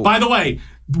 Exactly. So, by the way,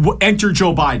 enter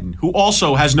Joe Biden, who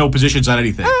also has no positions on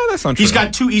anything. That's not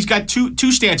true. He's got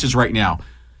two stances right now.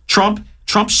 Trump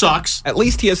sucks. At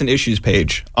least he has an issues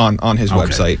page on his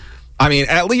website. I mean,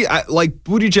 at least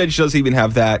Buttigieg doesn't even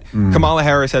have that. Kamala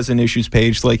Harris has an issues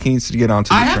page. He needs to get onto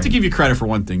the I have to give you credit for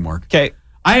one thing, Mark. Okay.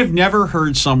 I have never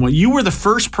heard someone. You were the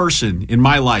first person in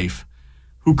my life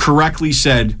who correctly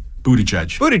said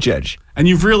Buttigieg.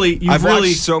 And I've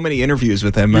watched so many interviews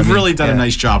with him. You've really done a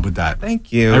nice job with that.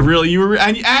 Thank you.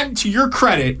 And to your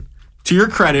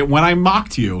credit, when I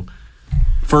mocked you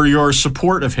for your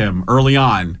support of him early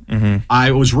on,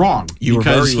 I was wrong. You were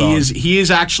very wrong. He is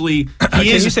actually. Can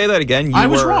you say that again? I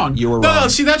was wrong. You were wrong. No,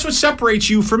 see, that's what separates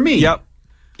you from me. Yep.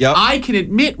 I can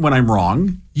admit when I'm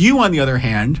wrong. You, on the other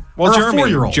hand, are a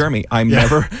 4-year-old. Jeremy, I'm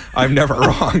never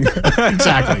wrong.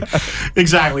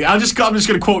 Exactly. I'm just going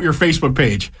to quote your Facebook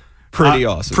page. Pretty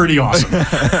awesome.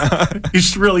 You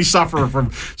really suffer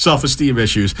from self-esteem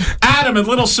issues. Adam in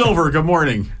Little Silver, good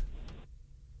morning.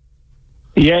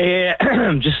 Yeah.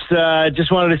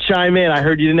 Just wanted to chime in. I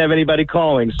heard you didn't have anybody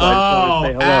calling, so I just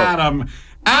wanted to say hello.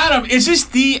 Adam, is this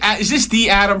the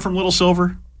Adam from Little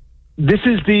Silver? This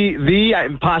is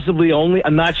the possibly only.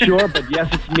 I'm not sure, but yes,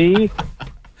 it's me.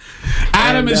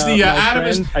 Adam is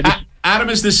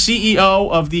the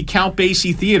CEO of the Count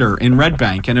Basie Theater in Red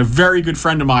Bank and a very good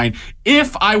friend of mine.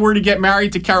 If I were to get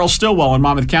married to Carol Stillwell in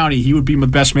Monmouth County, he would be the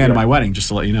best man at my wedding. Just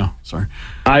to let you know. Sorry.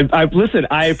 Listen.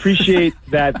 I appreciate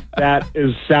that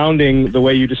is sounding the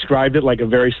way you described it, like a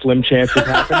very slim chance of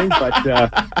happening.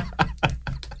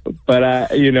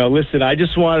 But listen. I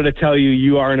just wanted to tell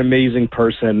you are an amazing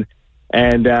person.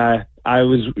 And I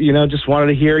was, just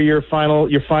wanted to hear your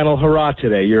final hurrah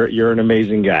today. You're an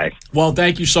amazing guy. Well,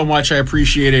 thank you so much. I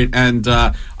appreciate it, and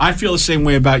I feel the same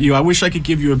way about you. I wish I could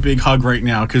give you a big hug right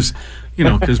now, I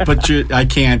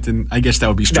can't, and I guess that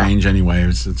would be strange anyway.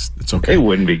 It's okay. It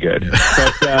wouldn't be good,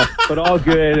 but all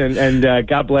good, and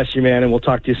God bless you, man. And we'll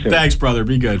talk to you soon. Thanks, brother.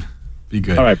 Be good.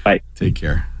 All right, bye. Take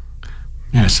care.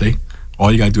 Yeah, see.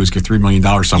 All you got to do is give $3 million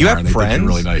somewhere, you have and they friends? think you're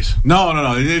really nice. No.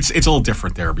 It's a little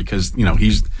different there because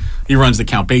he's He runs the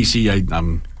Count Basie.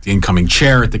 I'm the incoming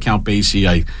chair at the Count Basie.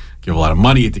 I give a lot of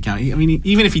money at the Count. I mean,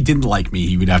 even if he didn't like me,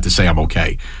 he would have to say I'm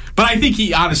okay. But I think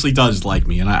he honestly does like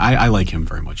me, and I like him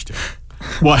very much too.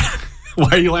 What? Why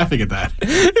are you laughing at that?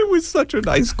 It was such a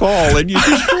nice call, and you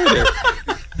destroyed it.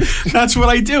 That's what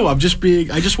I do. I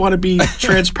just want to be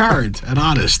transparent and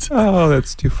honest. Oh,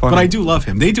 that's too funny. But I do love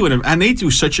him. They do it, and they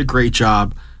do such a great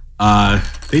job.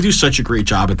 They do such a great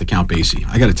job at the Count Basie.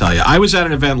 I got to tell you, I was at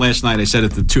an event last night. I said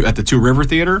at the Two River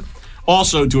Theater,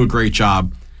 also do a great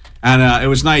job, and it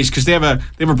was nice because they have a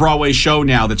Broadway show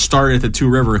now that started at the Two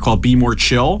River called Be More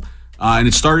Chill, and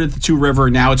it started at the Two River.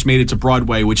 And now it's made it to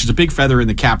Broadway, which is a big feather in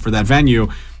the cap for that venue.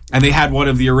 And they had one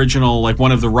of the original, like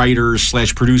one of the writers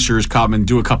 / producers come and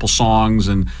do a couple songs,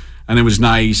 and it was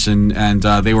nice. And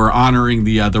they were honoring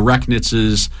the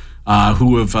Recknitzes,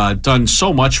 who have done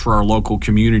so much for our local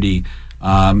community,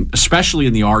 especially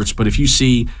in the arts. But if you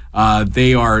see,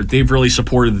 they've really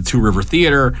supported the Two River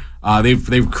Theater.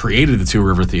 They've created the Two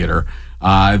River Theater.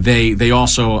 They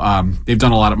also they've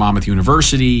done a lot at Monmouth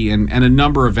University and a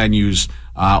number of venues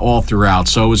all throughout.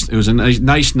 So it was a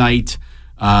nice night.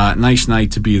 Nice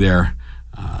night to be there.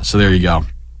 So there you go.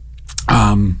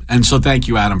 And so thank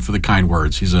you, Adam, for the kind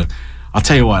words. I'll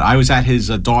tell you what, I was at his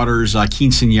daughter's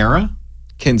quinceañera.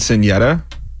 Quinceañera?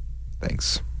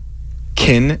 Thanks.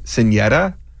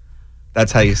 Quinceañera?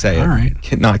 That's how you say it. All right.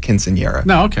 Not quinceañera.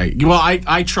 No, okay. Well,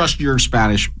 I trust your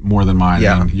Spanish more than mine.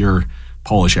 Yeah. I mean, you're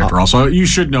Polish after all, so you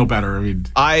should know better. I mean,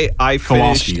 I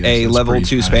finished a level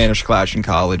 2 Spanish class in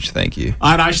college. Thank you.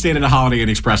 And I stayed at a Holiday Inn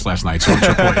Express last night. So what's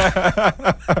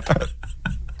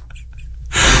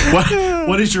your point?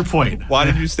 What is your point? Why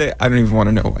did you stay? I don't even want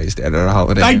to know why you stayed at a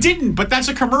Holiday Inn. I didn't, but that's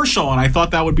a commercial, and I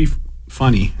thought that would be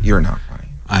funny. You're not funny.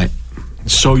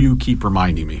 So you keep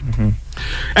reminding me. Mm-hmm.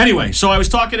 Anyway, so I was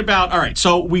talking about, all right,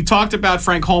 so we talked about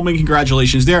Frank Holman.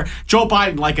 Congratulations there. Joe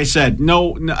Biden, like I said,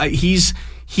 no he's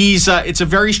it's a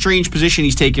very strange position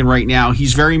he's taken right now.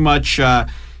 He's very much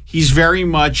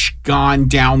gone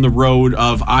down the road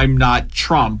of I'm not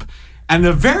Trump. And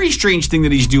the very strange thing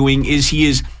that he's doing is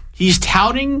he's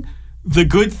touting the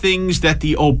good things that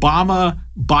the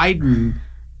Obama-Biden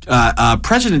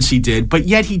presidency did, but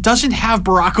yet he doesn't have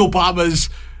Barack Obama's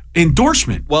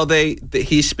endorsement. Well,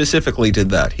 he specifically did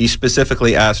that. He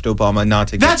specifically asked Obama not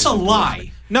to get That's a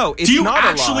lie. No, it's Do you not a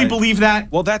lie. actually believe that?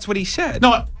 Well, that's what he said.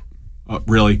 No,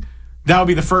 really? That would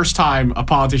be the first time a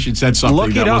politician said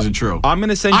something that wasn't true. I'm going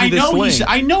to send you this link.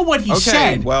 I know what he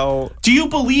said. Well, do you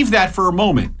believe that for a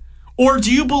moment? Or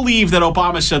do you believe that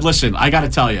Obama said, listen, I got to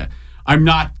tell you, I'm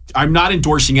not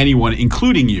endorsing anyone,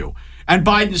 including you. And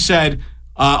Biden said,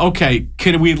 okay,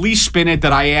 can we at least spin it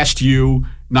that I asked you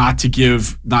not to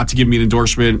give me an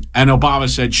endorsement? And Obama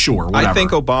said, sure, whatever. I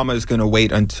think Obama is going to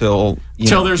wait until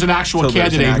there's an actual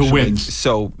candidate who wins.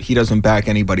 So he doesn't back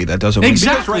anybody that doesn't win.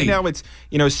 Exactly. Because right now it's,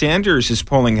 Sanders is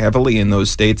polling heavily in those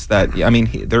states that,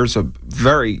 there's a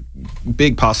very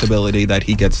big possibility that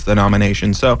he gets the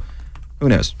nomination. So who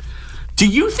knows? Do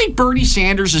you think Bernie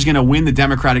Sanders is going to win the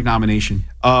Democratic nomination?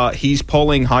 He's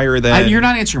polling higher than... You're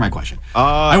not answering my question.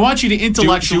 I want you to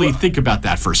intellectually think about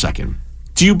that for a second.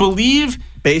 Do you believe...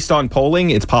 Based on polling,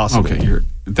 it's possible. Okay,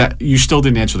 you still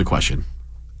didn't answer the question.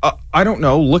 I don't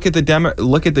know. Look at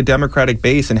the Democratic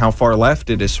base and how far left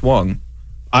it has swung.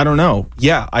 I don't know.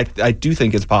 Yeah, I do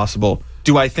think it's possible.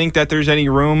 Do I think that there's any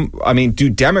room? I mean, do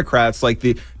Democrats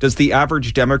does the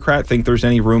average Democrat think there's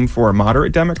any room for a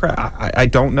moderate Democrat? I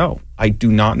don't know. I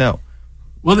do not know.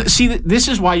 Well, see, this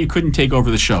is why you couldn't take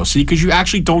over the show. See, because you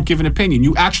actually don't give an opinion.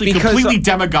 You actually completely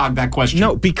demagogue that question.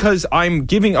 No, because I'm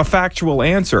giving a factual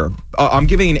answer. I'm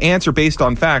giving an answer based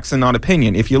on facts and not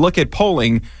opinion. If you look at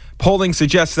polling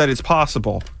suggests that it's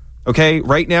possible. Okay?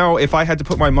 Right now, if I had to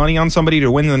put my money on somebody to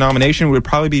win the nomination, it would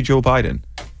probably be Joe Biden.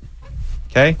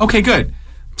 Okay? Okay, good.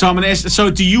 So I'm going to ask,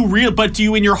 do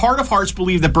you in your heart of hearts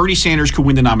believe that Bernie Sanders could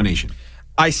win the nomination?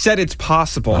 I said it's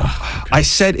possible. Okay. I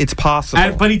said it's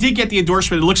possible. But he did get the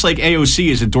endorsement. It looks like AOC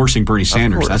is endorsing Bernie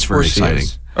Sanders. That's very exciting.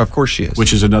 Of course she is.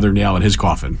 Which is another nail in his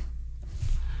coffin.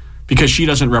 Because she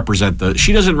doesn't represent the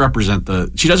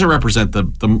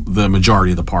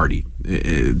majority of the party,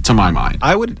 to my mind.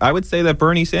 I would say that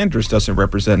Bernie Sanders doesn't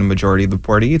represent a majority of the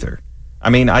party either. I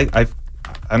mean, I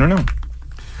don't know.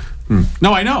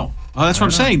 No, I know. That's what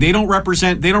I'm saying. They don't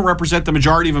represent the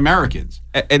majority of Americans.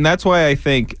 And that's why I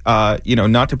think,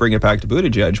 not to bring it back to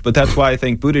Buttigieg, but that's why I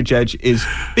think Buttigieg is,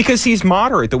 because he's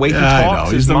moderate. The way he talks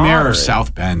is he's the moderate. mayor of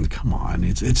South Bend. Come on.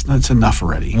 It's enough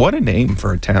already. What a name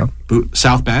for a town.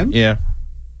 South Bend? Yeah.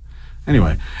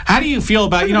 Anyway, how do you feel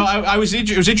about, it was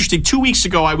interesting. 2 weeks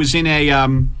ago, I was in a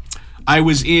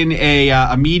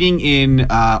meeting in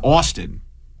Austin.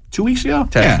 2 weeks ago?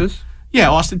 Texas? Yeah,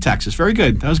 Austin, Texas. Very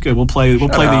good. That was good. We'll play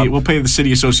the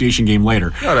City Association game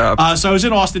later. Shut up. So I was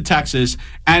in Austin, Texas,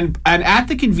 and at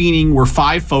the convening were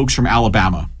 5 folks from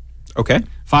Alabama. Okay.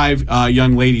 5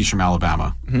 young ladies from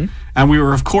Alabama. Mm-hmm. And we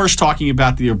were, of course, talking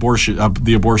about the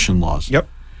abortion laws. Yep.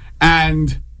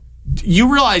 And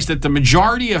you realize that the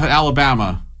majority of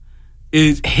Alabama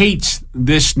hates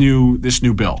this new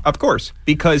bill. Of course,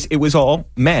 because it was all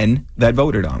men that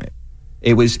voted on it.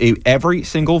 It was every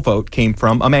single vote came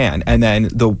from a man, and then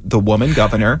the woman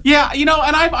governor. Yeah, and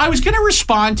I was going to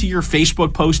respond to your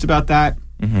Facebook post about that.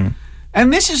 Mm-hmm.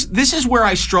 And this is where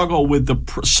I struggle with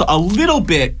a little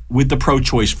bit with the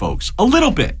pro-choice folks, a little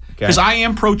bit, because I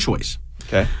am pro-choice.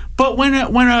 Okay. But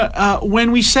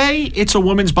when we say it's a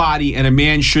woman's body and a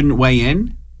man shouldn't weigh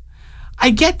in, I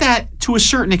get that to a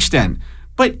certain extent.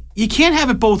 But you can't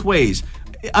have it both ways.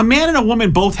 A man and a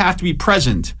woman both have to be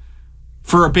present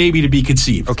for a baby to be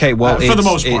conceived. Okay, well, for the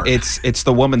most part. It's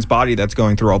the woman's body that's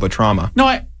going through all the trauma. No,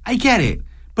 I get it.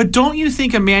 But don't you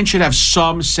think a man should have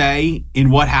some say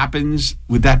in what happens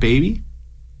with that baby?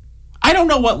 I don't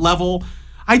know what level.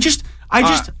 I don't.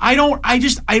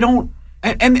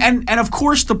 And of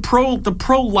course the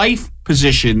pro-life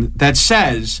position that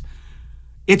says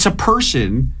it's a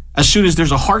person as soon as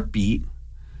there's a heartbeat.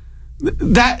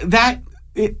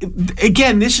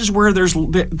 Again, this is where there's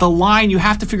the line. You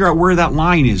have to figure out where that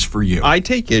line is for you. I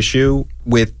take issue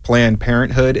with Planned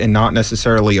Parenthood and not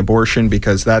necessarily abortion,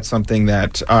 because that's something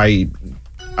that